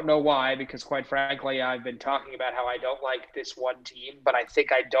I don't know why, because quite frankly, I've been talking about how I don't like this one team, but I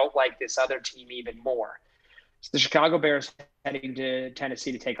think I don't like this other team even more. It's the Chicago Bears heading to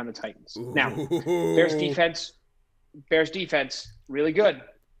Tennessee to take on the Titans. Ooh. Now, Bears defense, really good.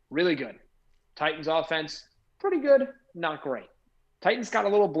 Titans offense, pretty good, not great. Titans got a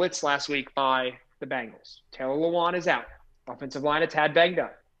little blitz last week by the Bengals. Taylor Lewan is out. Offensive line a tad banged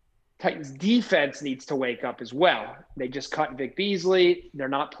up. Titans defense needs to wake up as well. They just cut Vic Beasley. They're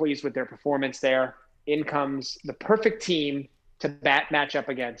not pleased with their performance there. In comes the perfect team to match up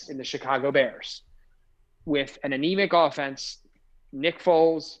against in the Chicago Bears. With an anemic offense, Nick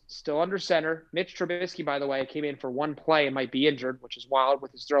Foles still under center. Mitch Trubisky, by the way, came in for one play and might be injured, which is wild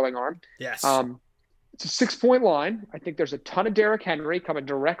with his throwing arm. Yes. It's a 6-point line. I think there's a ton of Derrick Henry coming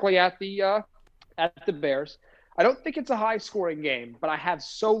directly at the Bears. I don't think it's a high-scoring game, but I have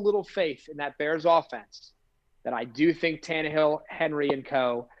so little faith in that Bears offense that I do think Tannehill, Henry, and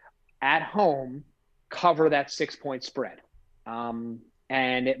co. at home cover that 6-point spread. And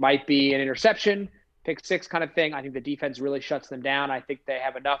it might be an interception, pick six kind of thing. I think the defense really shuts them down. I think they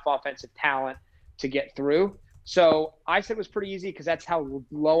have enough offensive talent to get through. So I said it was pretty easy because that's how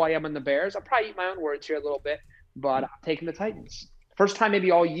low I am on the Bears. I'll probably eat my own words here a little bit, but I'm taking the Titans. First time maybe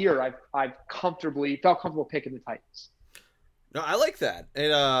all year I've felt comfortable picking the Titans. No, I like that.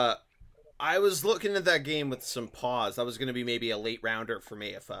 And I was looking at that game with some pause. That was going to be maybe a late rounder for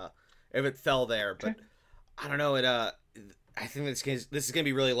me if it fell there. But I don't know. I think this is going to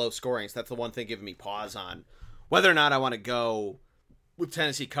be really low scoring. So that's the one thing giving me pause on whether or not I want to go with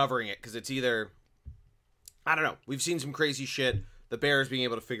Tennessee covering it, because it's either, I don't know. We've seen some crazy shit. The Bears being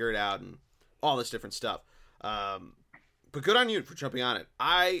able to figure it out and all this different stuff. But good on you for jumping on it.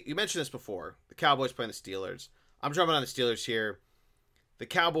 You mentioned this before. The Cowboys playing the Steelers. I'm jumping on the Steelers here. The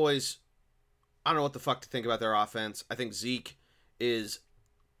Cowboys, I don't know what the fuck to think about their offense. I think Zeke is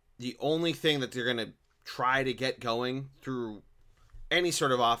the only thing that they're going to try to get going through any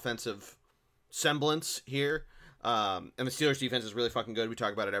sort of offensive semblance here. And the Steelers defense is really fucking good. We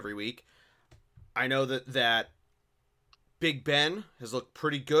talk about it every week. I know that Big Ben has looked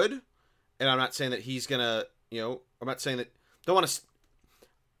pretty good. And I'm not saying that he's going to, I'm not saying that,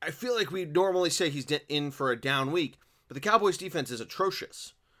 I feel like we normally say he's in for a down week, but the Cowboys defense is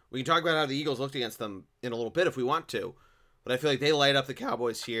atrocious. We can talk about how the Eagles looked against them in a little bit if we want to, but I feel like they light up the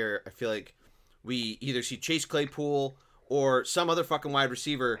Cowboys here. I feel like we either see Chase Claypool or some other fucking wide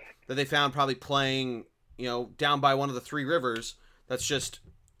receiver that they found probably playing, down by one of the three rivers. That's just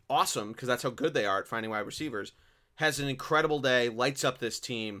awesome because that's how good they are at finding wide receivers. Has an incredible day, lights up this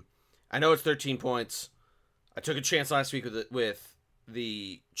team. I know it's 13 points. I took a chance last week with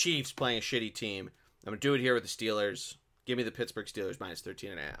the Chiefs playing a shitty team. I'm going to do it here with the Steelers. Give me the Pittsburgh Steelers minus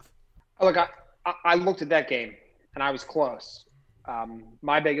 13.5. Look, I looked at that game, and I was close.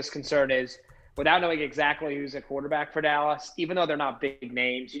 My biggest concern is, without knowing exactly who's a quarterback for Dallas, even though they're not big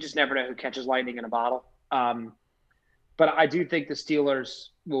names, you just never know who catches lightning in a bottle. But I do think the Steelers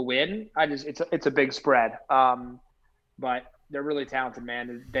will win. It's a big spread. But they're really talented,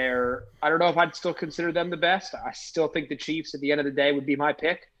 man. I don't know if I'd still consider them the best. I still think the Chiefs at the end of the day would be my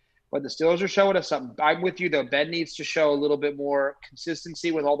pick. But the Steelers are showing us something. I'm with you, though. Ben needs to show a little bit more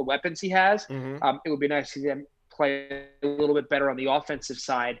consistency with all the weapons he has. Mm-hmm. It would be nice to see them play a little bit better on the offensive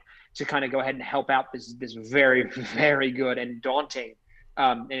side to kind of go ahead and help out this very, very good and daunting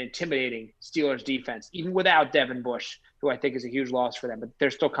and intimidating Steelers defense, even without Devin Bush, who I think is a huge loss for them. But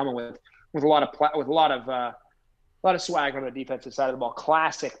they're still coming with a lot of swag on the defensive side of the ball.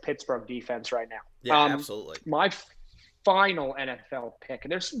 Classic Pittsburgh defense right now. Yeah, absolutely. My final NFL pick,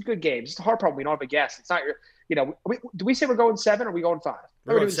 and there's some good games. It's a hard problem. We don't have a guess. It's not your, do we say we're going 7 or are we going 5?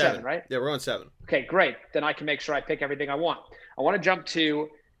 We're going doing 7, right? Yeah, we're going 7. Okay, great. Then I can make sure I pick everything I want. I want to jump to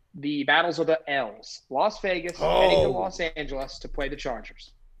the battles of the L's. Las Vegas heading to Los Angeles to play the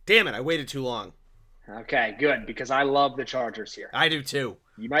Chargers. Damn it, I waited too long. Okay, good, because I love the Chargers here. I do too.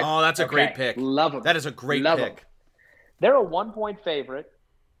 That's a great pick. Love them. That is a great pick. Them. They're a 1-point favorite.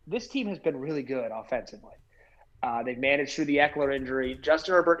 This team has been really good offensively. They've managed through the Eckler injury.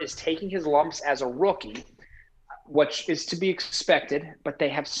 Justin Herbert is taking his lumps as a rookie, which is to be expected, but they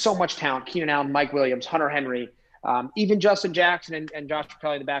have so much talent. Keenan Allen, Mike Williams, Hunter Henry, even Justin Jackson and Josh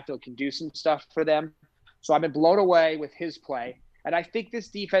Kelly in the backfield can do some stuff for them. So I've been blown away with his play. And I think this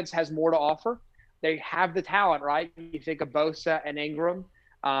defense has more to offer. They have the talent, right? You think of Bosa and Ingram,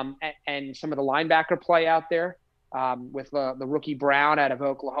 and some of the linebacker play out there, with the rookie Brown out of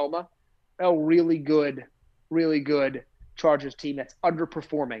Oklahoma. A really good Chargers team that's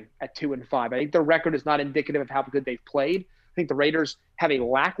underperforming at 2-5. I think their record is not indicative of how good they've played. I think the Raiders have a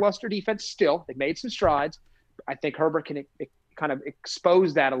lackluster defense still. They've made some strides. I think Herbert can kind of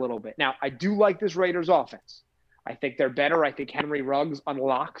expose that a little bit. Now, I do like this Raiders offense. I think they're better. I think Henry Ruggs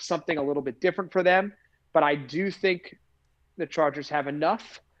unlocks something a little bit different for them. But I do think the Chargers have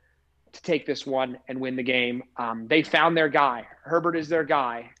enough to take this one and win the game. They found their guy. Herbert is their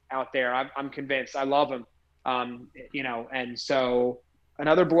guy out there. I'm convinced. I love him. And so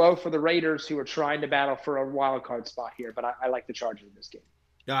another blow for the Raiders, who are trying to battle for a wild card spot here. But I like the Chargers in this game.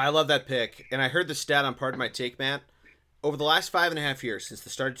 No, I love that pick. And I heard the stat on Pardon My Take, Matt. Over the last 5.5 years, since the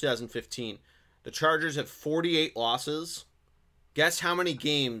start of 2015, the Chargers have 48 losses. Guess how many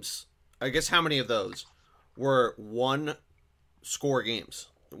games, how many of those were one-score games,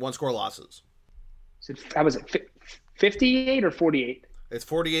 one-score losses? How was it, 58 or 48? It's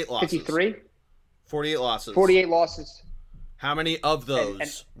 48 losses. 53? 48 losses. 48 losses. How many of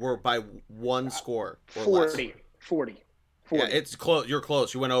those were by one score or 40. less? 40. Yeah, it's close. You're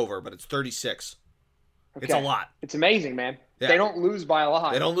close. You went over, but it's 36. Okay. It's a lot. It's amazing, man. Yeah. They don't lose by a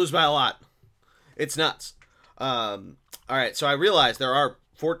lot. They don't lose by a lot. It's nuts. All right, so I realize there are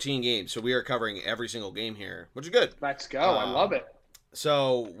 14 games, so we are covering every single game here, which is good. Let's go. I love it.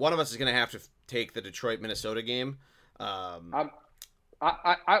 So one of us is going to have to take the Detroit-Minnesota game. I'm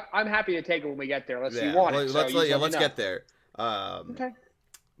happy to take it when we get there. Let's see. Let's get there. Okay.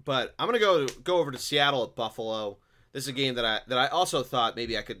 But I'm going to go over to Seattle at Buffalo. This is a game that I also thought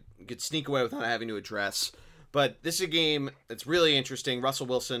maybe I could sneak away without having to address. But this is a game that's really interesting. Russell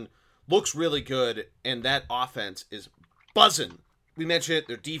Wilson looks really good, and that offense is buzzing. We mentioned it.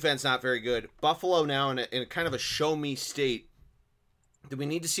 Their defense not very good. Buffalo now in a kind of a show-me state. Do we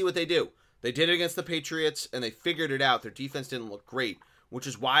need to see what they do? They did it against the Patriots, and they figured it out. Their defense didn't look great, which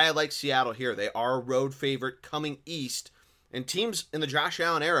is why I like Seattle here. They are a road favorite coming east, and teams in the Josh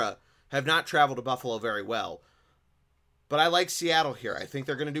Allen era have not traveled to Buffalo very well. But I like Seattle here. I think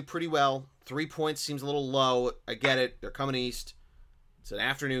they're going to do pretty well. 3 points seems a little low. I get it. They're coming east. It's an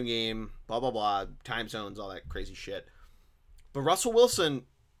afternoon game. Blah, blah, blah. Time zones, all that crazy shit. But Russell Wilson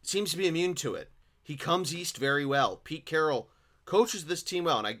seems to be immune to it. He comes east very well. Pete Carroll coaches this team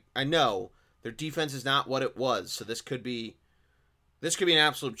well. And I know their defense is not what it was. So this could be an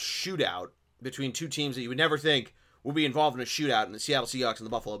absolute shootout between two teams that you would never think will be involved in a shootout in the Seattle Seahawks and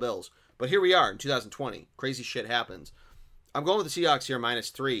the Buffalo Bills. But here we are in 2020. Crazy shit happens. I'm going with the Seahawks here,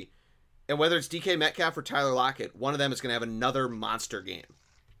 -3. And whether it's DK Metcalf or Tyler Lockett, one of them is going to have another monster game.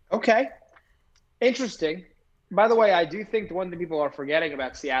 Okay. Interesting. By the way, I do think the one thing people are forgetting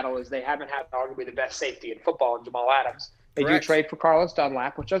about Seattle is they haven't had arguably the best safety in football in Jamal Adams. They Correct. do trade for Carlos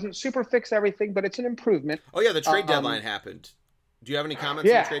Dunlap, which doesn't super fix everything, but it's an improvement. Oh, yeah, the trade deadline happened. Do you have any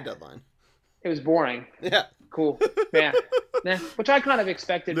comments on the trade deadline? It was boring. Yeah. Cool. Yeah. Which I kind of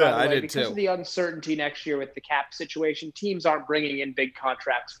expected, by the way, because too. of the uncertainty next year with the cap situation. Teams aren't bringing in big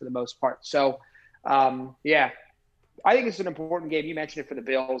contracts for the most part. So, I think it's an important game. You mentioned it for the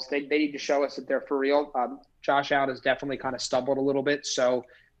Bills. They need to show us that they're for real. Josh Allen has definitely kind of stumbled a little bit. So,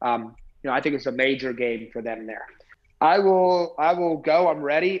 I think it's a major game for them there. I will go. I'm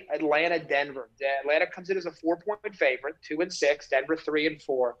ready. Atlanta, Denver. Atlanta comes in as a 4-point favorite, 2-6. Denver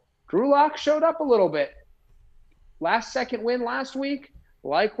 3-4. Drew Lock showed up a little bit. Last second win last week.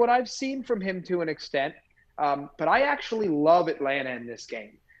 Like what I've seen from him to an extent. But I actually love Atlanta in this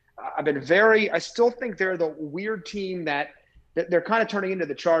game. I still think they're the weird team that they're kind of turning into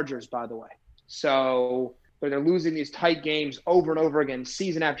the Chargers, by the way. So they're losing these tight games over and over again,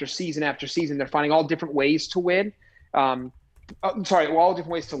 season after season after season. They're finding all different ways to win. All different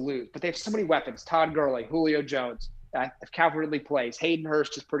ways to lose. But they have so many weapons. Todd Gurley, Julio Jones. If Calvin Ridley plays, Hayden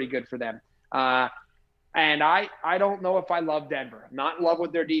Hurst is pretty good for them. And I don't know if I love Denver. I'm not in love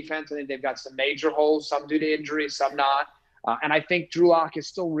with their defense. I think they've got some major holes, some due to injuries, some not. And I think Drew Lock is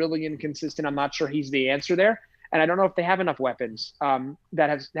still really inconsistent. I'm not sure he's the answer there. And I don't know if they have enough weapons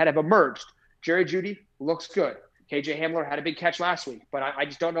that have emerged. Jerry Jeudy looks good. KJ Hamler had a big catch last week. But I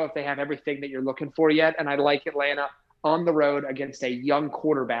just don't know if they have everything that you're looking for yet. And I like Atlanta on the road against a young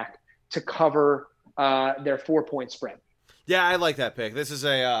quarterback to cover their 4-point spread. Yeah, I like that pick. This is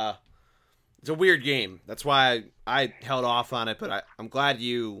it's a weird game. That's why I held off on it, but I'm glad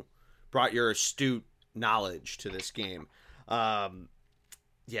you brought your astute knowledge to this game. You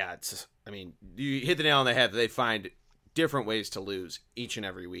hit the nail on the head. They find different ways to lose each and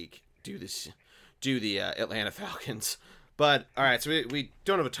every week. Do the Atlanta Falcons. But all right, so we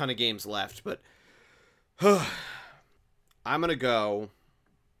don't have a ton of games left, but I'm gonna go.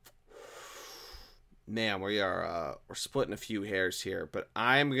 Man, we're splitting a few hairs here, but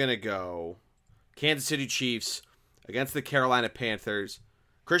I'm gonna go Kansas City Chiefs against the Carolina Panthers.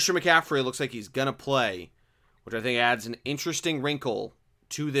 Christian McCaffrey looks like he's gonna play, which I think adds an interesting wrinkle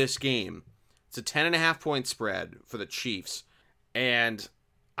to this game. It's a 10.5-point spread for the Chiefs, and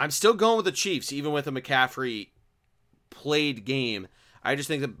I'm still going with the Chiefs, even with a McCaffrey played game. I just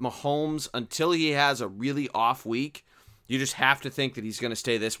think that Mahomes, until he has a really off week, you just have to think that he's going to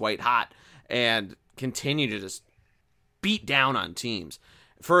stay this white hot and continue to just beat down on teams.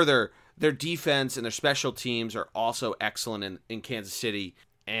 Further, their defense and their special teams are also excellent in Kansas City.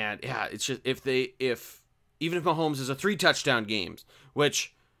 And yeah, it's just even if Mahomes is a 3-touchdown game,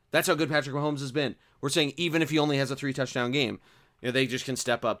 which that's how good Patrick Mahomes has been. We're saying even if he only has a 3-touchdown game, they just can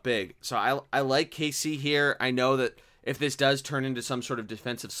step up big. So I like KC here. I know that if this does turn into some sort of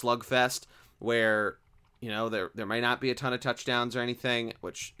defensive slugfest where, there might not be a ton of touchdowns or anything,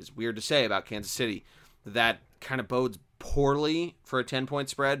 which is weird to say about Kansas City, that kind of bodes poorly for a 10-point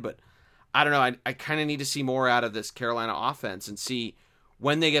spread. But I don't know. I kind of need to see more out of this Carolina offense and see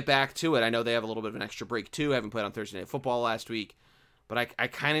when they get back to it. I know they have a little bit of an extra break too. I haven't played on Thursday Night Football last week. But I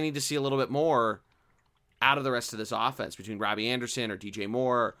kind of need to see a little bit more out of the rest of this offense between Robbie Anderson or DJ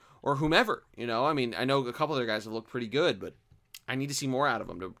Moore or whomever. I mean, I know a couple other guys have looked pretty good, but I need to see more out of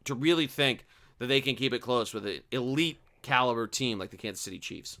them to really think that they can keep it close with an elite caliber team like the Kansas City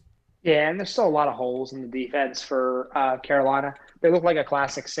Chiefs. Yeah, and there's still a lot of holes in the defense for Carolina. They look like a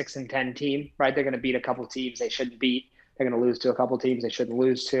classic 6-10 team, right? They're going to beat a couple teams they shouldn't beat. They're going to lose to a couple teams they shouldn't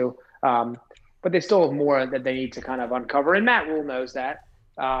lose to. But they still have more that they need to kind of uncover. And Matt Rule knows that.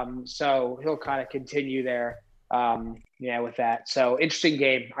 So he'll kind of continue there, with that. So interesting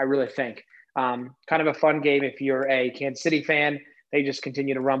game, I really think. Kind of a fun game if you're a Kansas City fan. They just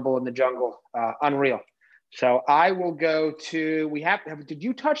continue to rumble in the jungle. Unreal. So I will go to did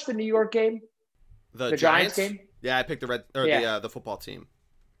you touch the New York game? The Giants game? Yeah, I picked the football team.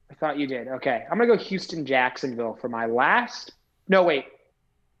 I thought you did. Okay. I'm going to go Houston-Jacksonville for my last. No, wait.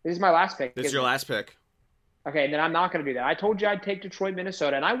 This is my last pick. This is your last pick. Okay, and then I'm not going to do that. I told you I'd take Detroit,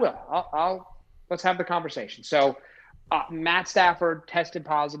 Minnesota, and I will. Let's have the conversation. So, Matt Stafford tested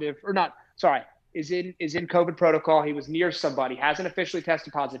positive, or not? Sorry, is in COVID protocol. He was near somebody. Hasn't officially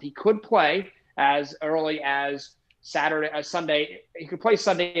tested positive. He could play as early as Sunday. He could play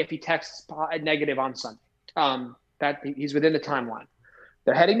Sunday if he tests negative on Sunday. That he's within the timeline.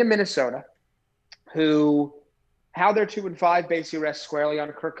 They're heading to Minnesota, how they're 2-5 basically rests squarely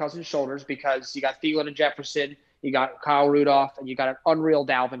on Kirk Cousins' shoulders because you got Thielen and Jefferson, you got Kyle Rudolph, and you got an unreal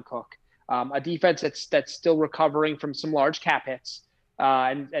Dalvin Cook. A defense that's still recovering from some large cap hits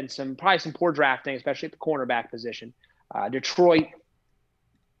and probably some poor drafting, especially at the cornerback position. Detroit,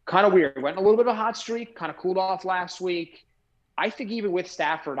 kind of weird. Went on a little bit of a hot streak, kind of cooled off last week. I think even with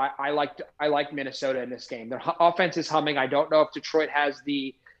Stafford, I like Minnesota in this game. Their offense is humming. I don't know if Detroit has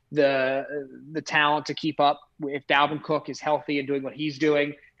the talent to keep up if Dalvin Cook is healthy and doing what he's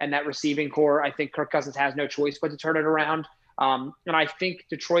doing, and that receiving core. I think Kirk Cousins has no choice but to turn it around. And I think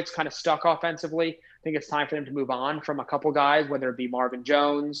Detroit's kind of stuck offensively. I think it's time for them to move on from a couple guys, whether it be Marvin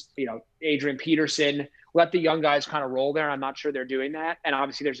Jones, Adrian Peterson. Let the young guys kind of roll there. I'm not sure they're doing that. And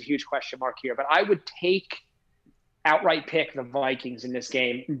obviously there's a huge question mark here. But I would outright pick the Vikings in this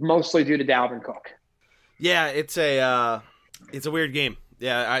game, mostly due to Dalvin Cook. Yeah, it's a weird game.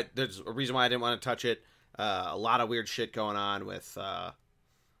 Yeah, there's a reason why I didn't want to touch it. A lot of weird shit going on with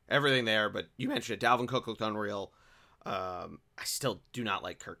everything there, but you mentioned it. Dalvin Cook looked unreal. I still do not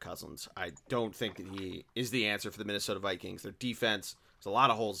like Kirk Cousins. I don't think that he is the answer for the Minnesota Vikings. Their defense, there's a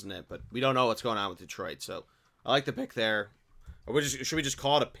lot of holes in it, but we don't know what's going on with Detroit. So I like the pick there. Should we just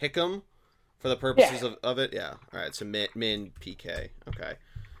call it a pick 'em for the purposes of it? Yeah. All right. So min PK. Okay.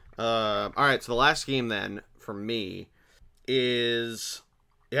 All right. So the last game then for me is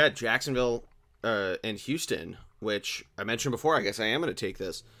Jacksonville and Houston, which I mentioned before. I guess I am going to take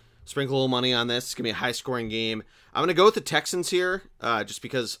this. Sprinkle a little money on this. It's going to be a high-scoring game. I'm going to go with the Texans here, just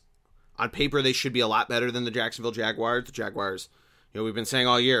because on paper they should be a lot better than the Jacksonville Jaguars. The Jaguars, we've been saying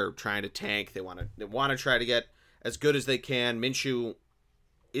all year, trying to tank. They want to try to get as good as they can. Minshew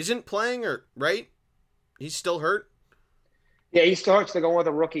isn't playing, right? He's still hurt. Yeah, he's still hurt. So they're going with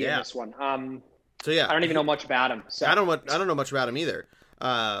a rookie in this one. So yeah, I don't even know much about him. So. I don't know much about him either.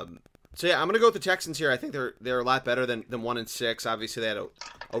 So yeah, I'm gonna go with the Texans here. I think they're a lot better than 1-6. Obviously, they had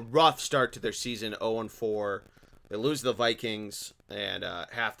a rough start to their season, 0-4. They lose to the Vikings and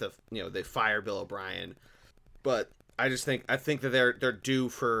they fire Bill O'Brien. But I think that they're due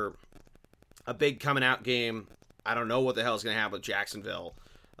for a big coming out game. I don't know what the hell is going to happen with Jacksonville.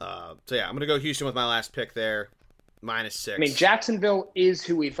 I'm going to go Houston with my last pick there, -6. I mean, Jacksonville is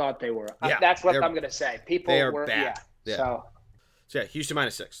who we thought they were. Yeah, that's what I'm going to say. People they are were bad. Yeah. So Houston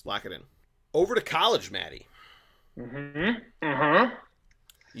 -6. Lock it in. Over to college, Maddie.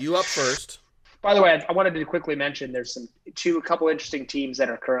 You up first. By the way, I wanted to quickly mention there's a couple interesting teams that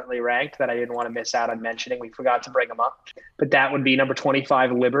are currently ranked that I didn't want to miss out on mentioning. We forgot to bring them up, but that would be number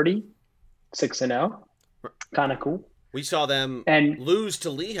 25 Liberty, 6-0, kind of cool. We saw them lose to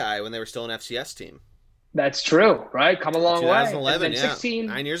Lehigh when they were still an FCS team. That's true, right? Come a long way. 2011, 16,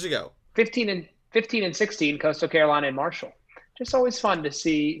 9 years ago. 15 and 16, Coastal Carolina and Marshall. Just always fun to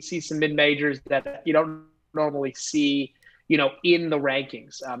see some mid-majors that you don't normally see, in the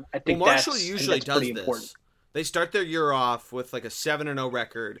rankings. I think Marshall usually does this. Important. They start their year off with like a 7-0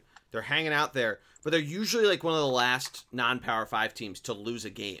 record. They're hanging out there, but they're usually like one of the last non-Power 5 teams to lose a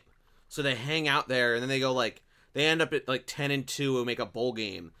game. So they hang out there, and then they end up at like 10-2 and make a bowl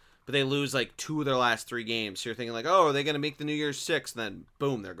game, but they lose like 2 of their last 3 games. So you're thinking like, oh, are they going to make the New Year's 6? And then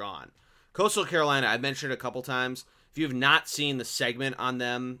boom, they're gone. Coastal Carolina, I've mentioned it a couple times. If you have not seen the segment on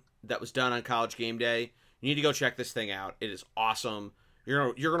them that was done on College Game Day, you need to go check this thing out. It is awesome.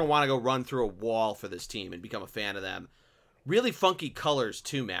 You're going to want to go run through a wall for this team and become a fan of them. Really funky colors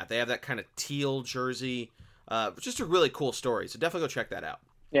too, Matt. They have that kind of teal jersey. Just a really cool story. So definitely go check that out.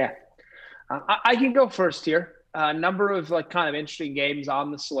 Yeah. I can go first here. A number of kind of interesting games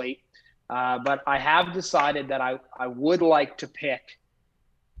on the slate. But I have decided that I would like to pick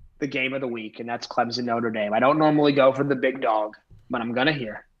the game of the week, and that's Clemson Notre Dame. I don't normally go for the big dog, but I'm going to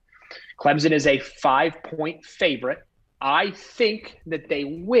hear. Clemson is a 5-point favorite. I think that they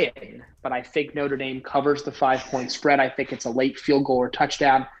win, but I think Notre Dame covers the 5-point spread. I think it's a late field goal or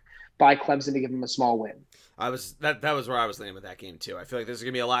touchdown by Clemson to give them a small win. That was where I was leaning with that game too. I feel like this is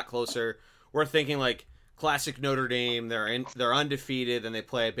going to be a lot closer. We're thinking like classic Notre Dame. They're undefeated and they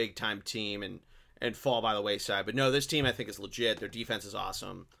play a big time team and fall by the wayside. But no, this team I think is legit. Their defense is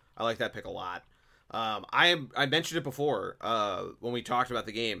awesome. I like that pick a lot. I mentioned it before when we talked about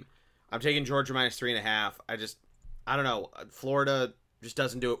the game. I'm taking Georgia -3.5. I don't know. Florida just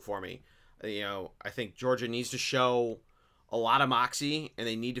doesn't do it for me. I think Georgia needs to show a lot of moxie, and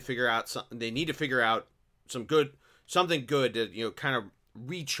they need to figure out something good to kind of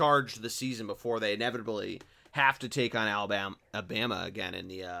recharge the season before they inevitably have to take on Alabama again in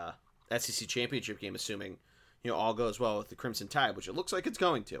the SEC championship game, assuming all goes well with the Crimson Tide, which it looks like it's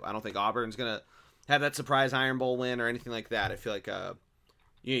going to. I don't think Auburn's gonna have that surprise Iron Bowl win or anything like that. I feel like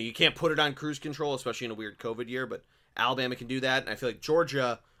you can't put it on cruise control, especially in a weird COVID year, but Alabama can do that, and I feel like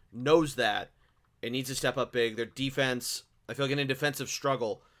Georgia knows that. It needs to step up big. Their defense, I feel like in a defensive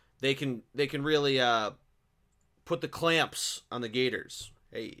struggle, they can really put the clamps on the Gators.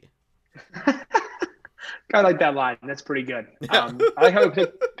 Hey. I like that line. That's pretty good. I like how we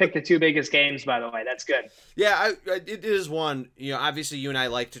picked the 2 biggest games, by the way. That's good. Yeah, it is one. Obviously you and I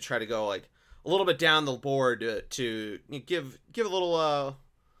like to try to go like a little bit down the board to give a little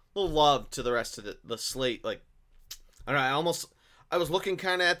love to the rest of the slate. Like, I don't know. I was looking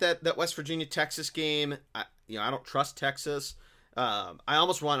kind of at that West Virginia Texas game. I don't trust Texas. I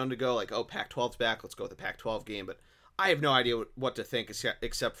almost want them to go like, oh, Pac-12's back. Let's go with the Pac-12 game. But I have no idea what to think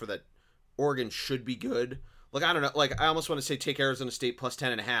except for that Oregon should be good. Like, I don't know. Like, I almost want to say take Arizona State plus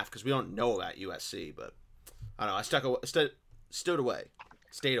 10.5 because we don't know about USC. But I don't know. I stayed away.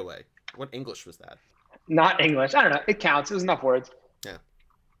 What English was that? Not English. I don't know. It counts. There's enough words. Yeah.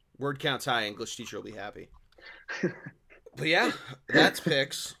 Word counts high. English teacher will be happy. But yeah, that's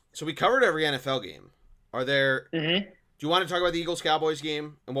picks. So we covered every NFL game. Are there... Mm-hmm. Do you want to talk about the Eagles-Cowboys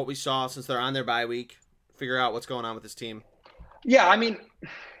game and what we saw since they're on their bye week? Figure out what's going on with this team. Yeah, I mean,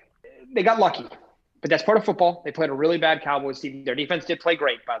 they got lucky. But that's part of football. They played a really bad Cowboys team. Their defense did play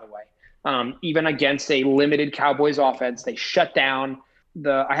great, by the way. Even against a limited Cowboys offense, they shut down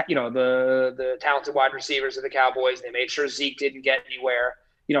the talented wide receivers of the Cowboys. They made sure Zeke didn't get anywhere.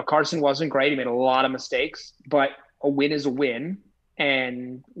 Carson wasn't great. He made a lot of mistakes, but a win is a win.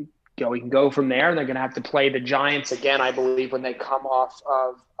 And we can go from there. And they're going to have to play the Giants again, I believe, when they come off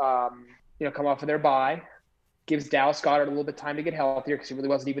of their bye. Gives Dallas Goedert a little bit of time to get healthier because he really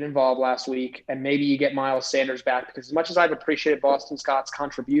wasn't even involved last week. And maybe you get Miles Sanders back because as much as I've appreciated Boston Scott's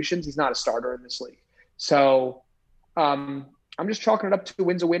contributions, he's not a starter in this league. So I'm just chalking it up to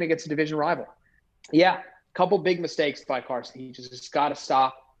wins a win against a division rival. Yeah, a couple big mistakes by Carson. He just got to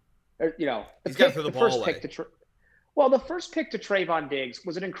stop. He's got to throw the ball away. The first pick to Trayvon Diggs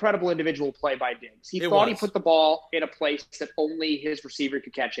was an incredible individual play by Diggs. He put the ball in a place that only his receiver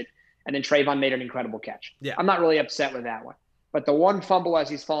could catch it. And then Trayvon made an incredible catch. I'm not really upset with that one. But the one fumble as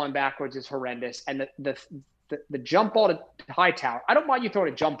he's falling backwards is horrendous. And the the jump ball to Hightower. I don't mind you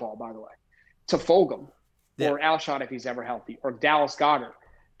throwing a jump ball, by the way, to Fulgham or Alshon if he's ever healthy, or Dallas Goedert.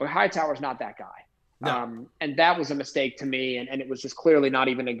 But Hightower's not that guy. No. And that was a mistake to me, and it was just clearly not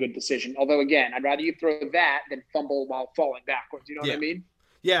even a good decision. Although, again, I'd rather you throw that than fumble while falling backwards. You know what I mean?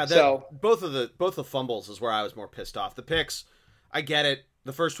 Yeah, both the fumbles is where I was more pissed off. The picks, I get it.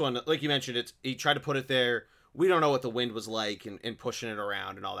 The first one, like you mentioned, he tried to put it there. We don't know what the wind was like and pushing it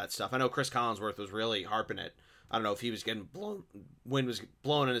around and all that stuff. I know Chris Collinsworth was really harping it. I don't know if he was getting wind was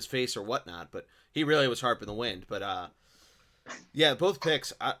blowing in his face or whatnot, but he really was harping the wind. But yeah, both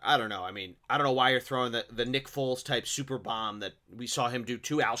picks, I don't know. I mean, I don't know why you're throwing the Nick Foles type super bomb that we saw him do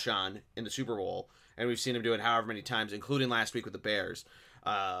to Alshon in the Super Bowl, and we've seen him do it however many times, including last week with the Bears.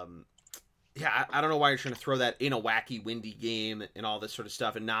 I don't know why you're trying to throw that in a wacky, windy game and all this sort of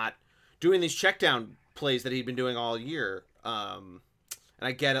stuff, and not doing these check down plays that he'd been doing all year. And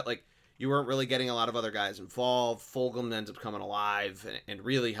I get it, like, you weren't really getting a lot of other guys involved. Fulgham ends up coming alive and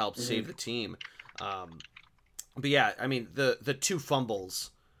really helps save the team. But yeah, I mean, the two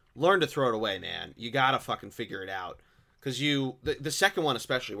fumbles, learn to throw it away, man. You gotta fucking figure it out. Because the second one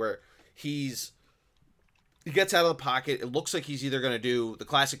especially, where he gets out of the pocket, it looks like he's either going to do the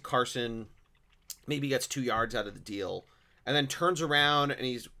classic Carson, maybe gets 2 yards out of the deal, and then turns around and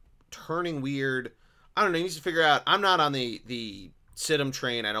he's turning weird. I don't know, he needs to figure out, I'm not on the sit-em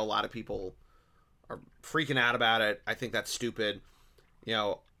train. I know a lot of people are freaking out about it. I think that's stupid. You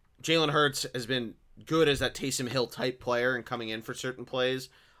know, Jalen Hurts has been good as that Taysom Hill type player and coming in for certain plays.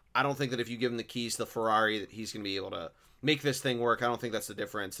 I don't think that if you give him the keys to the Ferrari that he's going to be able to make this thing work. I don't think that's the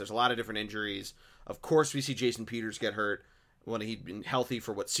difference. There's a lot of different injuries. Of course, we see Jason Peters get hurt when he'd been healthy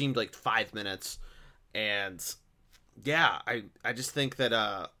for what seemed like 5 minutes. And yeah, I just think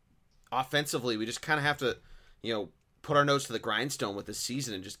that offensively, we just kind of have to, put our nose to the grindstone with this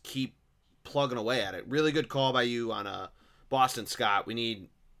season and just keep plugging away at it. Really good call by you on Boston Scott. We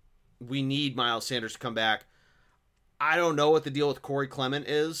need Miles Sanders to come back. I don't know what the deal with Corey Clement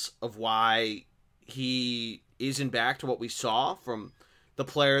is, of why he isn't back to what we saw from the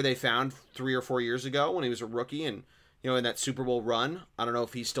player they found 3 or 4 years ago when he was a rookie and, in that Super Bowl run. I don't know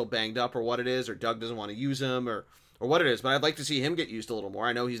if he's still banged up or what it is, or Doug doesn't want to use him or what it is, but I'd like to see him get used a little more.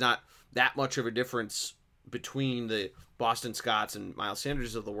 I know he's not that much of a difference between the Boston Scotts and Miles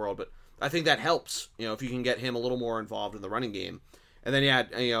Sanders of the world, but I think that helps, if you can get him a little more involved in the running game. And then,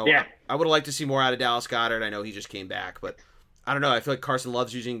 I would have liked to see more out of Dallas Goedert. I know he just came back, but I don't know. I feel like Carson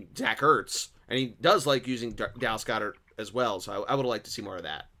loves using Zach Ertz, and he does like using Dallas Goedert as well, so I would have liked to see more of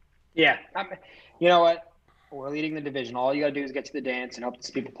that. Yeah. You know what? We're leading the division. All you got to do is get to the dance and hope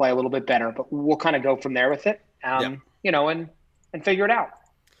these people play a little bit better, but we'll kind of go from there with it, and figure it out.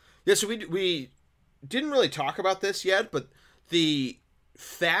 Yeah, so we didn't really talk about this yet, but the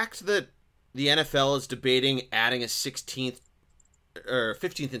fact that the NFL is debating adding a 16th or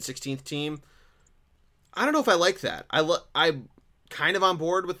 15th and 16th team, I don't know if I like that. I'm kind of on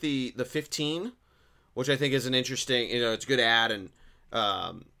board with the 15, which I think is an interesting, it's a good add, and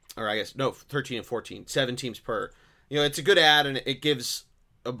 13 and 14, 7 teams per. It's a good add, and it gives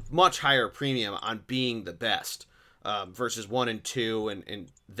a much higher premium on being the best versus 1 and 2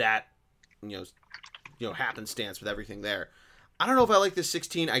 and that happenstance with everything there. I don't know if I like this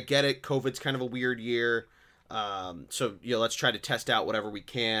 16. I get it. COVID's kind of a weird year. So let's try to test out whatever we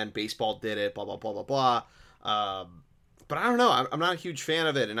can. Baseball did it, blah, blah, blah, blah, blah. But I don't know. I'm not a huge fan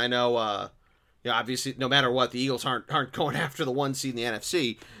of it. And I know, obviously no matter what, the Eagles aren't going after the 1 seed in the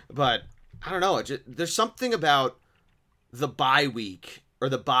NFC, but I don't know. There's something about the bye week or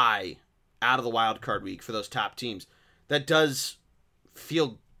the bye out of the wild card week for those top teams that does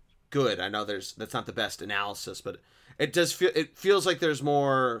feel good. I know that's not the best analysis, but it feels like there's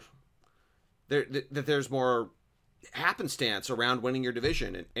more there's more happenstance around winning your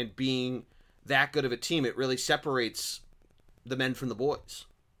division and being that good of a team. It really separates the men from the boys.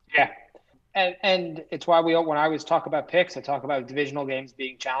 Yeah. And it's why when I always talk about picks, I talk about divisional games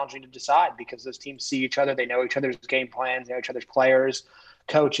being challenging to decide because those teams see each other. They know each other's game plans, they know each other's players,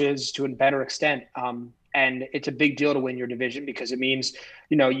 coaches to a better extent. And it's a big deal to win your division because it means,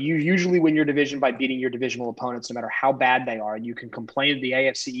 you usually win your division by beating your divisional opponents, no matter how bad they are. And you can complain that the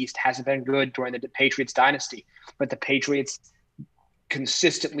AFC East hasn't been good during the Patriots dynasty, but the Patriots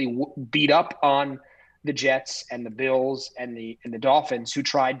consistently beat up on the Jets and the Bills and the Dolphins, who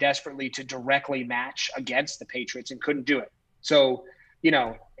tried desperately to directly match against the Patriots and couldn't do it. So,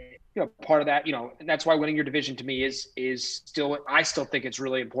 part of that, and that's why winning your division to me is still, I still think it's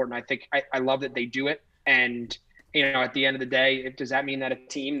really important. I think I love that they do it. And, at the end of the day, does that mean that a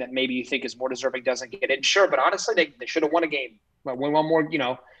team that maybe you think is more deserving doesn't get it? Sure. But honestly, they should have won a game, but win one more,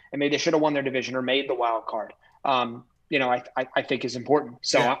 and maybe they should have won their division or made the wild card. I think is important.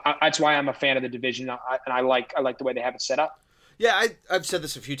 So Yeah. that's why I'm a fan of the division, and I like the way they have it set up. Yeah, I've said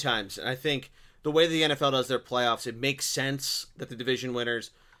this a few times, and I think the way the NFL does their playoffs, it makes sense that the division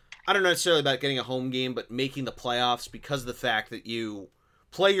winners, I don't know necessarily about getting a home game, but making the playoffs because of the fact that you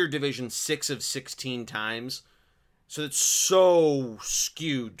play your division 6 of 16 times. So it's so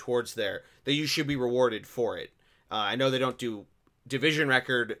skewed towards there that you should be rewarded for it. I know they don't do division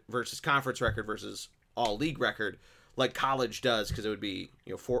record versus conference record versus all league record like college does, because it would be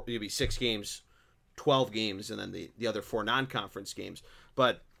it'd be 6 games, 12 games, and then the other 4 non-conference games.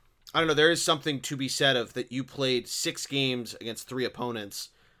 But I don't know, there is something to be said of that you played 6 games against 3 opponents,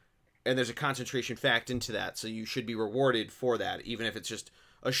 and there's a concentration fact into that, so you should be rewarded for that, even if it's just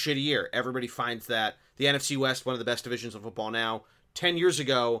a shitty year. Everybody finds that the NFC West, one of the best divisions of football now. 10 years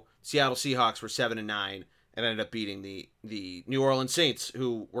ago, Seattle Seahawks were 7-9 and ended up beating the New Orleans Saints,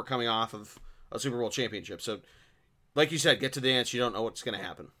 who were coming off of a Super Bowl championship. So, like you said, get to the dance. You don't know what's going to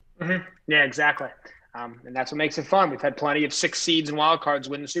happen. Mm-hmm. Yeah, exactly. And that's what makes it fun. We've had plenty of 6 seeds and wild cards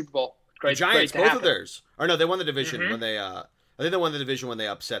win the Super Bowl. Great, the Giants, great both happen. of theirs. Or no, they won the division Mm-hmm. when they. I think they won the division when they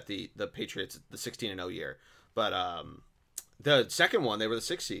upset the Patriots the 16-0 year. But the second one, they were the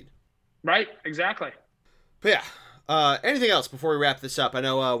 6th seed. Right, exactly. But yeah, anything else before we wrap this up? I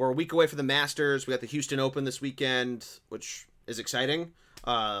know we're a week away from the Masters. We got the Houston Open this weekend, which is exciting.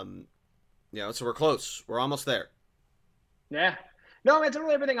 So we're close. We're almost there. Yeah. No, it's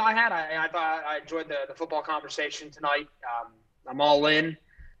really everything I had. I thought I enjoyed the football conversation tonight. I'm all in.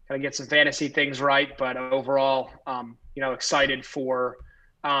 Got to get some fantasy things right, but overall, excited for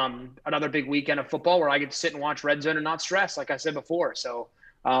another big weekend of football where I get to sit and watch Red Zone and not stress, like I said before. So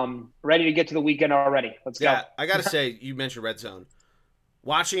ready to get to the weekend already. Let's go. Yeah, I got to say, you mentioned Red Zone.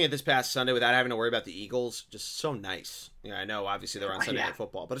 Watching it this past Sunday without having to worry about the Eagles, just so nice. I know obviously they're on Sunday Night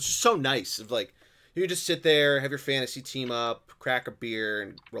Football, but it's just so nice. Of like, you just sit there, have your fantasy team up, crack a beer,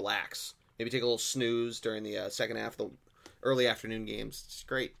 and relax. Maybe take a little snooze during the second half of the early afternoon games. It's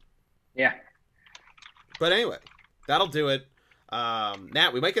great. Yeah. But anyway, that'll do it.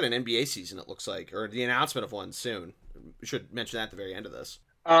 Matt, we might get an NBA season, it looks like, or the announcement of one soon. We should mention that at the very end of this.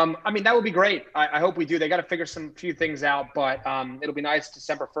 That would be great. I hope we do. They got to figure some few things out, but it'll be nice.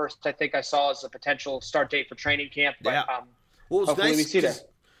 December 1st, I think I saw as a potential start date for training camp. But, yeah. Well, it was hopefully nice we see that.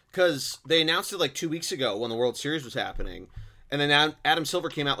 Because they announced it like 2 weeks ago when the World Series was happening. And then Adam Silver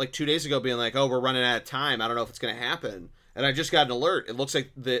came out like 2 days ago being like, oh, we're running out of time. I don't know if it's going to happen. And I just got an alert. It looks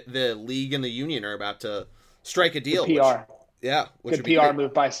like the league and the union are about to strike a deal. Good PR. Which good PR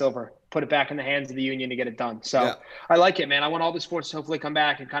move by Silver. Put it back in the hands of the union to get it done. So yeah. I like it, man. I want all the sports to hopefully come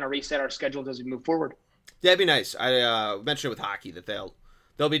back and kind of reset our schedules as we move forward. Yeah, it'd be nice. I mentioned it with hockey that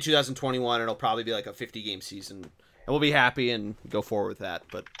they'll be 2021 and it'll probably be like a 50-game season. And we'll be happy and go forward with that.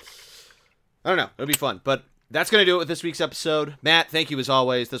 But I don't know. It'll be fun. But that's going to do it with this week's episode. Matt, thank you as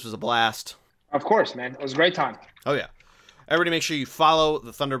always. This was a blast. Of course, man. It was a great time. Oh, yeah. Everybody make sure you follow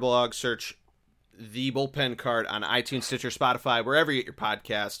the Thunderblog. Search The Bullpen Cart on iTunes, Stitcher, Spotify, wherever you get your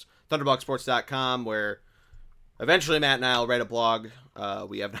podcast. ThunderblogSports.com, where eventually Matt and I will write a blog.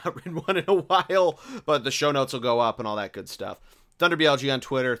 We have not written one in a while, but the show notes will go up and all that good stuff. ThunderBLG on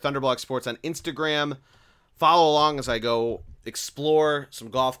Twitter, Thunderblog Sports on Instagram. Follow along as I go explore some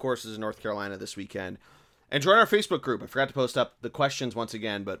golf courses in North Carolina this weekend. And join our Facebook group. I forgot to post up the questions once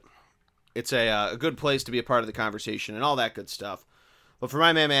again, but it's a good place to be a part of the conversation and all that good stuff. But for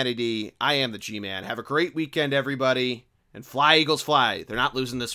my man, Matty D, I am the G-Man. Have a great weekend, everybody. And fly, Eagles, fly. They're not losing this